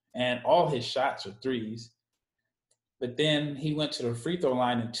 years, and all his shots are threes. But then he went to the free throw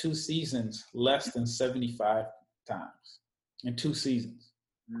line in 2 seasons less than 75 times in 2 seasons.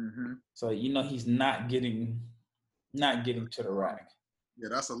 Mm-hmm. So, you know, he's not getting to the rack. Yeah,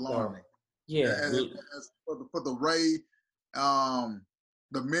 that's alarming. So, yeah. As for the Ray,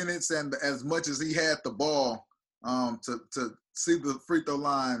 the minutes and as much as he had the ball, to see the free throw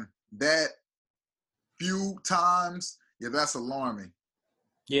line that few times, yeah, that's alarming.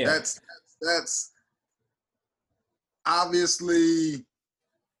 Yeah. That's obviously,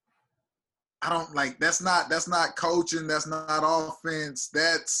 I don't like, that's not coaching, that's not offense,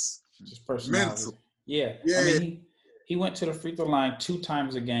 that's just personality. Mental. Yeah. I mean, he went to the free throw line 2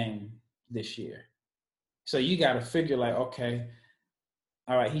 times a game this year. So you got to figure, like, okay,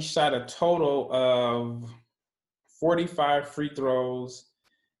 all right, he shot a total of 45 free throws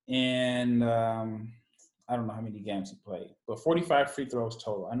in, I don't know how many games he played, but 45 free throws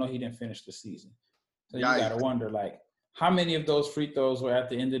total. I know he didn't finish the season. So you got to wonder, like, how many of those free throws were at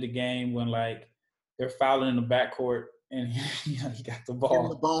the end of the game when, like, they're fouling in the backcourt and, you know, he got the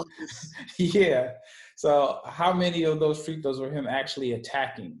ball. Yeah. So how many of those free throws were him actually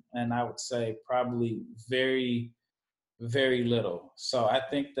attacking? And I would say probably very, very little. So I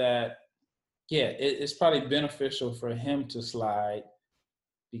think that, yeah, it's probably beneficial for him to slide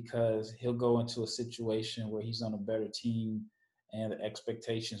because he'll go into a situation where he's on a better team and the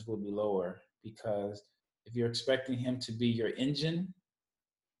expectations will be lower. Because if you're expecting him to be your engine,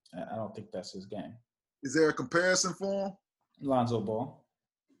 I don't think that's his game. Is there a comparison for him? Lonzo Ball.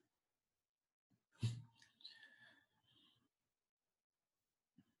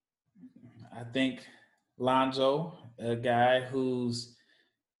 I think Lonzo, a guy who's,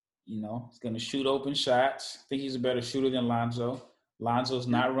 you know, is going to shoot open shots. I think he's a better shooter than Lonzo. Lonzo's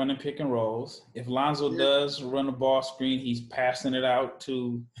not running pick and rolls. If Lonzo does run a ball screen, he's passing it out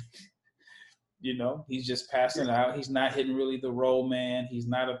to, you know, he's just passing it out. He's not hitting really the roll man. He's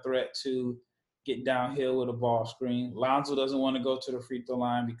not a threat to get downhill with a ball screen. Lonzo doesn't want to go to the free throw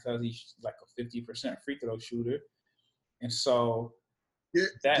line because he's like a 50% free throw shooter. And so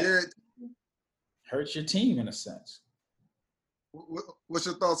that hurts your team in a sense. What's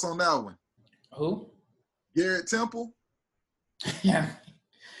your thoughts on that one? Who? Garrett Temple? Yeah.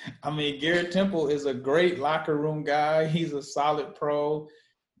 I mean, Garrett Temple is a great locker room guy. He's a solid pro.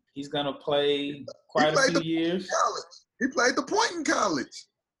 He's going to play quite a few years. He played the point in college.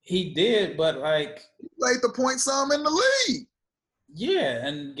 He did, but like he played the point some in the league. Yeah,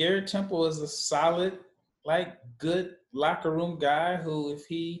 and Garrett Temple is a solid, like, good locker room guy who, if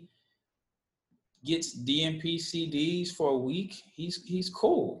he gets DNP CDs for a week, he's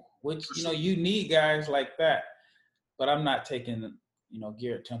cool. Which, you know, you need guys like that. But I'm not taking, you know,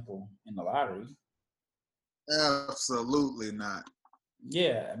 Garrett Temple in the lottery. Absolutely not.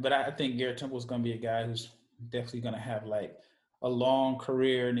 Yeah, but I think Garrett Temple is going to be a guy who's definitely going to have, like, a long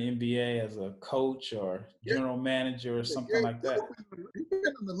career in the NBA as a coach or general manager or something like that. He's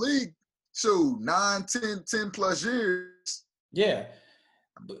been in the league, 9, 10 plus years. Yeah.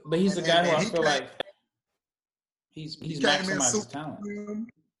 But he's a guy who I feel like he's maximized his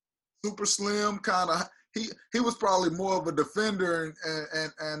talent. Super slim, kind of. He was probably more of a defender,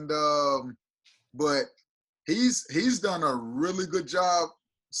 but he's done a really good job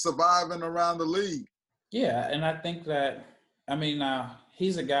surviving around the league. Yeah, and I think that, I mean,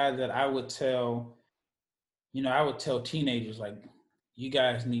 he's a guy that I would tell teenagers, like, you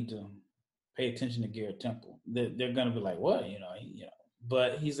guys need to pay attention to Garrett Temple. They're going to be like, what? You know.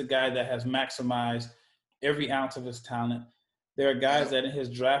 But he's a guy that has maximized every ounce of his talent. There are guys that in his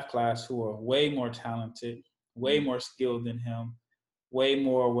draft class who are way more talented, way more skilled than him, way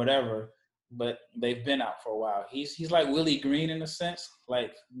more whatever, but they've been out for a while. He's like Willie Green in a sense.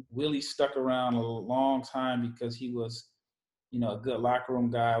 Like, Willie stuck around a long time because he was, you know, a good locker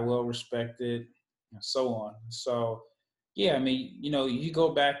room guy, well respected, and so on. So, yeah, I mean, you know, you go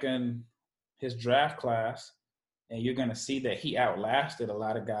back in his draft class and you're going to see that he outlasted a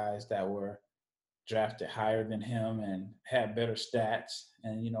lot of guys that were drafted higher than him and had better stats.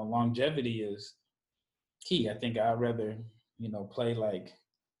 And, you know, longevity is key. I think I'd rather, you know, play like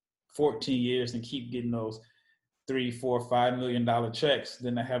 14 years and keep getting those $3, $4, $5 million checks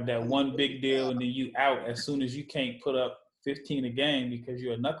than to have that one big deal and then you out as soon as you can't put up 15 a game because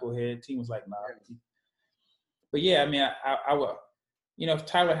you're a knucklehead. Team was like, nah. But yeah, I mean, I would, if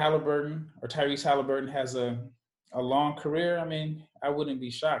Tyler Halliburton or Tyrese Halliburton has a long career, I mean, I wouldn't be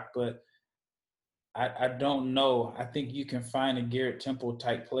shocked. But I don't know. I think you can find a Garrett Temple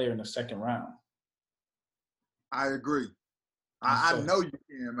type player in the second round. I agree. I know you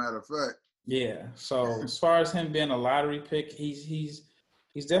can, matter of fact. Yeah. So as far as him being a lottery pick, he's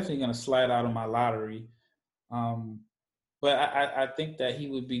definitely going to slide out of my lottery. But I think that he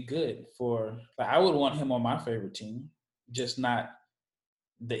would be good for. Like, I would want him on my favorite team, just not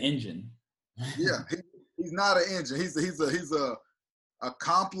the engine. Yeah, he's not an engine. He's a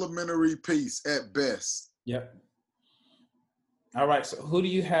complimentary piece at best. Yep. All right. So who do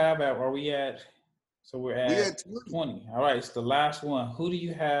you have at? Are we at? So we're at 20. All right. It's the last one. Who do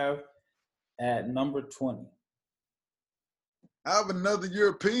you have at number 20? I have another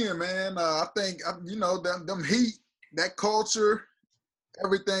European, man. I think, them Heat, that culture,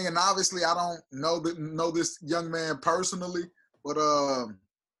 everything. And obviously, I don't know this young man personally, but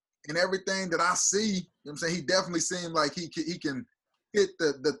in everything that I see, you know what I'm saying, he definitely seemed like he can hit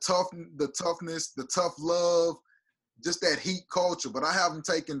the toughness, the tough love, just that Heat culture. But I have him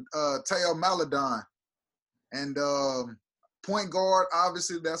taking Theo Maledon. And point guard,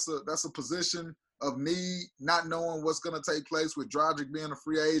 obviously, that's a position of need, not knowing what's going to take place with Dragic being a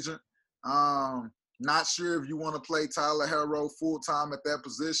free agent. Not sure if you want to play Tyler Herro full-time at that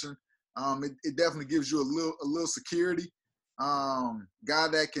position. It definitely gives you a little security. Guy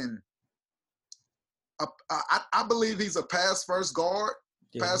that can I believe he's a pass-first guard.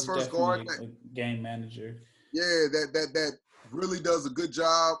 Yeah, pass-first guard. A game manager. Yeah, that really does a good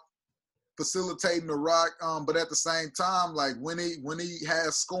job facilitating the rock. But at the same time, like when he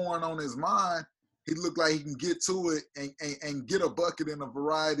has scoring on his mind, he looked like he can get to it and get a bucket in a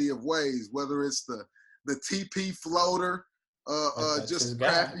variety of ways, whether it's the TP floater, just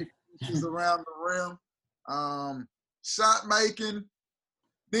crafty pitches around the rim. Shot making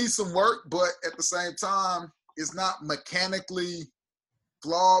needs some work, but at the same time, it's not mechanically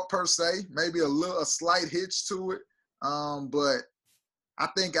flawed per se. Maybe a slight hitch to it, but I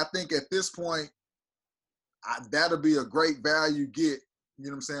think at this point, that'll be a great value get. You know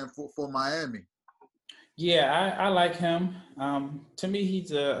what I'm saying, for Miami. Yeah, I like him. To me,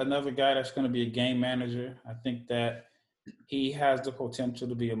 he's another guy that's going to be a game manager. I think that he has the potential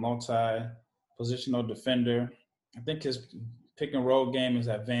to be a multi-positional defender. I think his pick and roll game is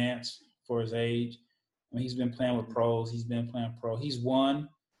advanced for his age. I mean, he's been playing with pros. He's been playing pro. He's won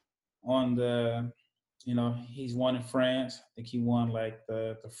on he's won in France. I think he won like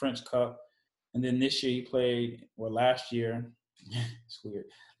the French Cup. And then this year he played, last year, it's weird.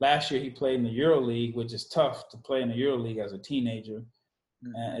 Last year he played in the EuroLeague, which is tough to play in the EuroLeague as a teenager,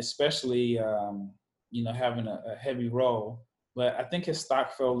 especially, having a heavy role. But I think his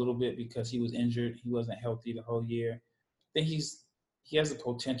stock fell a little bit because he was injured. He wasn't healthy the whole year. I think he has the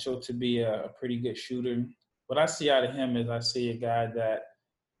potential to be a pretty good shooter. What I see out of him is I see a guy that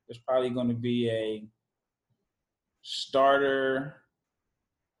is probably going to be a starter,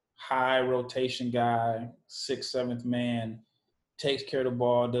 high rotation guy, 6th, 7th man, takes care of the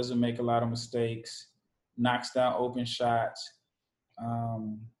ball, doesn't make a lot of mistakes, knocks down open shots,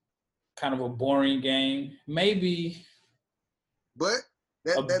 kind of a boring game. Maybe. But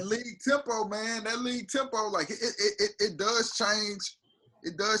that league tempo, man, like it does change.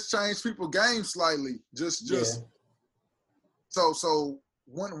 It does change people's game slightly. So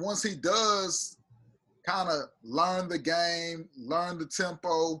once he does kind of learn the game, learn the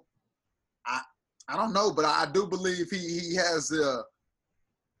tempo, I don't know, but I do believe he has a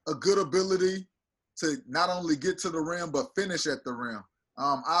good ability to not only get to the rim but finish at the rim.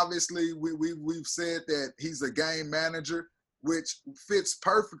 Obviously, we've said that he's a game manager, which fits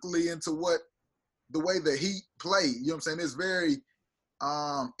perfectly into the way the Heat play. You know what I'm saying? It's very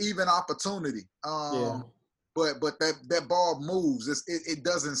even opportunity. But that ball moves. It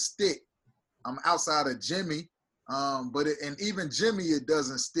doesn't stick. Outside of Jimmy, and even Jimmy, it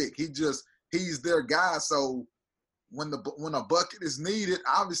doesn't stick. He's their guy. So when a bucket is needed,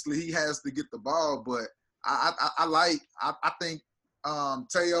 obviously he has to get the ball. But I think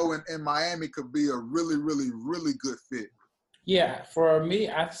Theo in Miami could be a really, really, really good fit. Yeah, for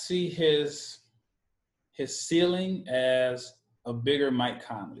me, I see his ceiling as a bigger Mike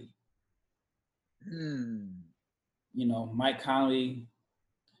Conley. Mike Conley,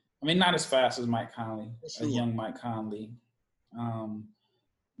 I mean, not as fast as Mike Conley, a young Mike Conley,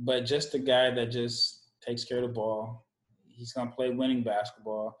 but just a guy that just takes care of the ball. He's going to play winning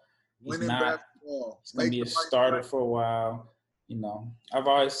basketball. He's going to be a starter for a while. You know, I've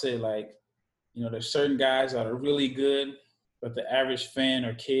always said, like, you know, there's certain guys that are really good, but the average fan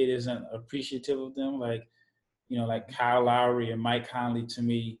or kid isn't appreciative of them. Like, you know, like Kyle Lowry and Mike Conley, to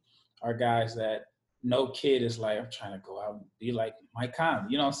me, are guys that no kid is like, I'm trying to go out and be like Mike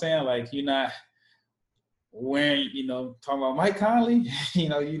Conley. You know what I'm saying? Like, you're not wearing, you know, talking about Mike Conley, you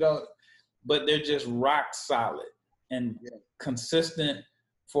know, you don't, but they're just rock solid and consistent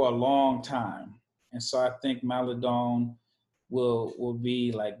for a long time. And so I think Maledon will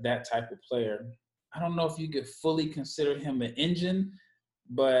be like that type of player. I don't know if you could fully consider him an engine,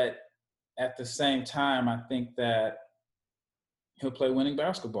 but at the same time, I think that he'll play winning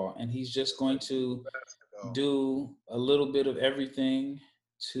basketball, and he's just going to do a little bit of everything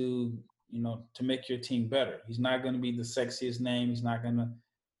to, you know, to make your team better. He's not going to be the sexiest name. He's not going to,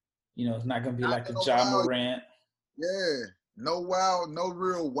 you know, it's not going to be like a Ja Morant. Yeah, no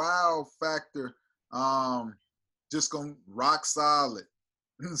real wow factor. Just gonna rock solid,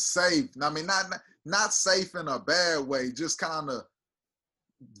 safe. I mean, not safe in a bad way. Just kind of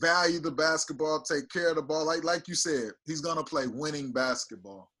value the basketball, take care of the ball. Like you said, he's gonna play winning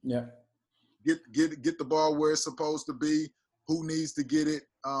basketball. Yeah. Get the ball where it's supposed to be. Who needs to get it?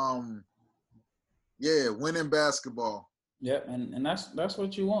 Winning basketball. Yep, and that's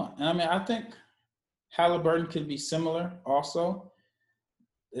what you want. And I mean, I think Halliburton could be similar also,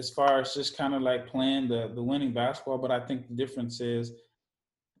 as far as just kind of like playing the winning basketball. But I think the difference is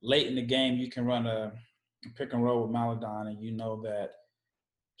late in the game, you can run a pick and roll with Maledon, and you know that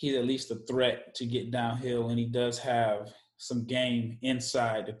he's at least a threat to get downhill, and he does have some game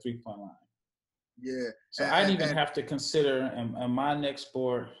inside the three-point line. Yeah. So I'd even have to consider in my next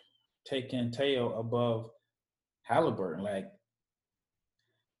sport taking Teo above Halliburton. Like,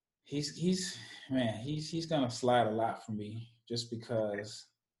 he's gonna slide a lot for me just because.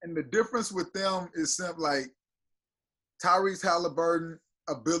 And the difference with them is simple. Like Tyrese Halliburton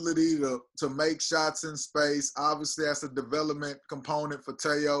ability to make shots in space. Obviously, that's a development component for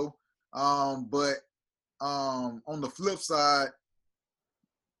Teo. But on the flip side,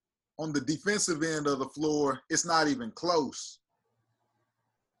 on the defensive end of the floor, it's not even close.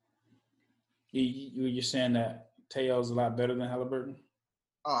 You're saying that Teo's a lot better than Halliburton?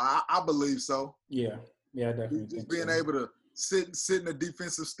 Oh, I believe so. Yeah, I definitely just think being able to sit in a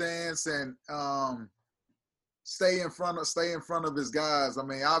defensive stance and stay in front of his guys. I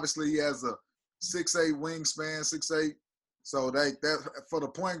mean, obviously he has a 6'8" wingspan, 6'8". So that for the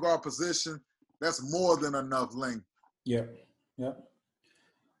point guard position, that's more than enough length. Yep. Well,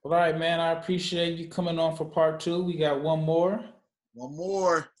 all right, man. I appreciate you coming on for part 2. We got one more.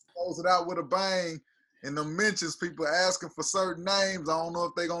 Close it out with a bang. And the mentions, people asking for certain names. I don't know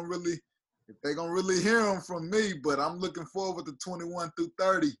if they're gonna really hear them from me, but I'm looking forward to 21 through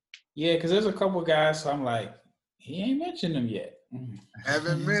 30. Yeah, because there's a couple guys, so I'm like, he ain't mentioned them yet.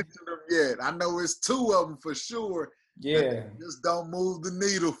 Haven't mentioned them yet. I know it's 2 of them for sure. Yeah. Just don't move the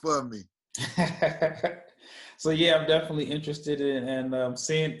needle for me. So, yeah, I'm definitely interested in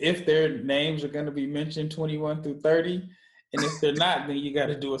seeing if their names are going to be mentioned 21 through 30. And if they're not, then you got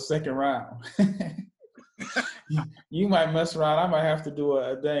to do a second round. You might mess around. I might have to do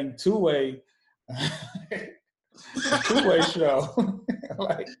a dang two-way show.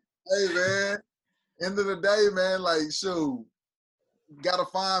 Like, hey, man, end of the day, man, like, shoot, got to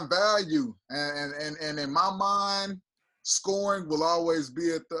find value. And in my mind, scoring will always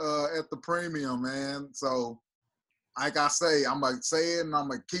be at the premium, man. So, like I say, I'm going to say it and I'm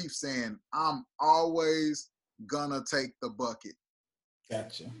going to keep saying, I'm always going to take the bucket.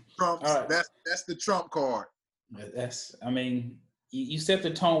 Gotcha. Trump, right. That's the trump card. I mean, you set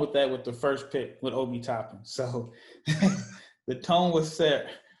the tone with that with the first pick with Obi Toppin. So the tone was set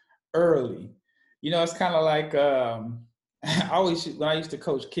early. You know, it's kind of like when I used to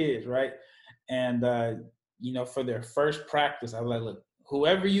coach kids, right? And, you know, for their first practice, I was like, look,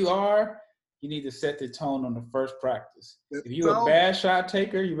 whoever you are, you need to set the tone on the first practice. If you're a bad shot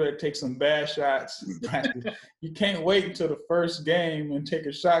taker, you better take some bad shots in practice. You can't wait until the first game and take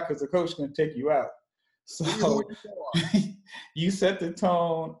a shot because the coach is going to take you out. So you set the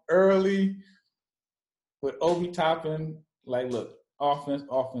tone early with Obi Toppin. Like, look, offense.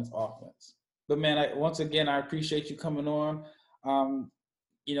 But, man, once again, I appreciate you coming on.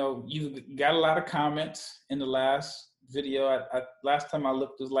 You know, you got a lot of comments in the last video. Last time I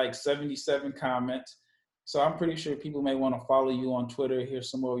looked, it was like 77 comments. So I'm pretty sure people may want to follow you on Twitter, hear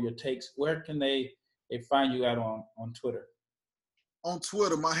some more of your takes. Where can they find you at on Twitter? On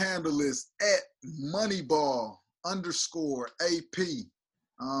Twitter, my handle is @Moneyball_AP.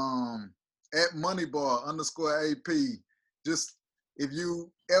 @Moneyball_AP. Just if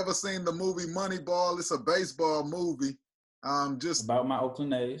you ever seen the movie Moneyball, it's a baseball movie. Just about my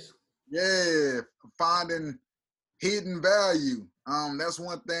Oakland A's. Yeah, finding hidden value. That's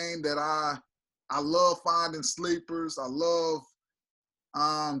one thing that I love, finding sleepers. I love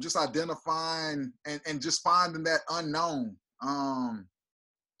just identifying and just finding that unknown.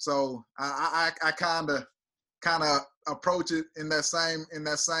 So I kind of approach it in that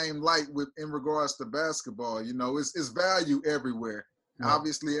same light in regards to basketball. You know, it's value everywhere. Yeah.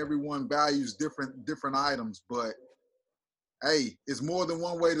 Obviously, everyone values different items, but hey, it's more than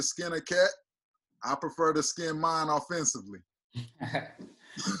one way to skin a cat. I prefer to skin mine offensively.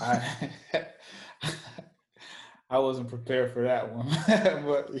 I wasn't prepared for that one,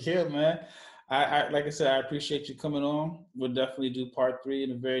 but yeah, man. I like I said, I appreciate you coming on. We'll definitely do part 3 in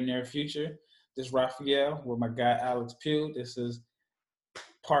the very near future. This is Raphael with my guy Alex Pugh. This is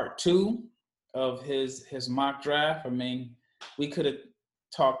part 2 of his mock draft. I mean, we could have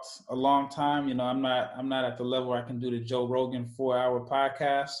talked a long time. You know, I'm not at the level where I can do the Joe Rogan 4-hour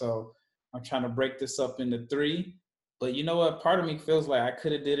podcast. So I'm trying to break this up into 3. But you know what? Part of me feels like I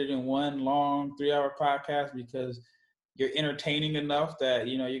could have did it in one long 3-hour podcast because you're entertaining enough that,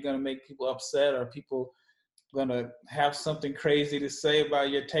 you know, you're going to make people upset or people going to have something crazy to say about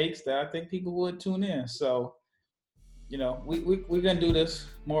your takes that I think people would tune in. So, you know, we're going to do this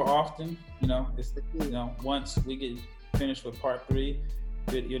more often. You know, once we get finished with part 3,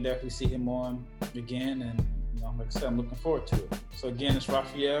 you'll definitely see him on again. And, you know, like I said, I'm looking forward to it. So again, it's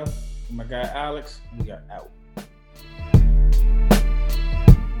Raphael and my guy Alex, and we are out.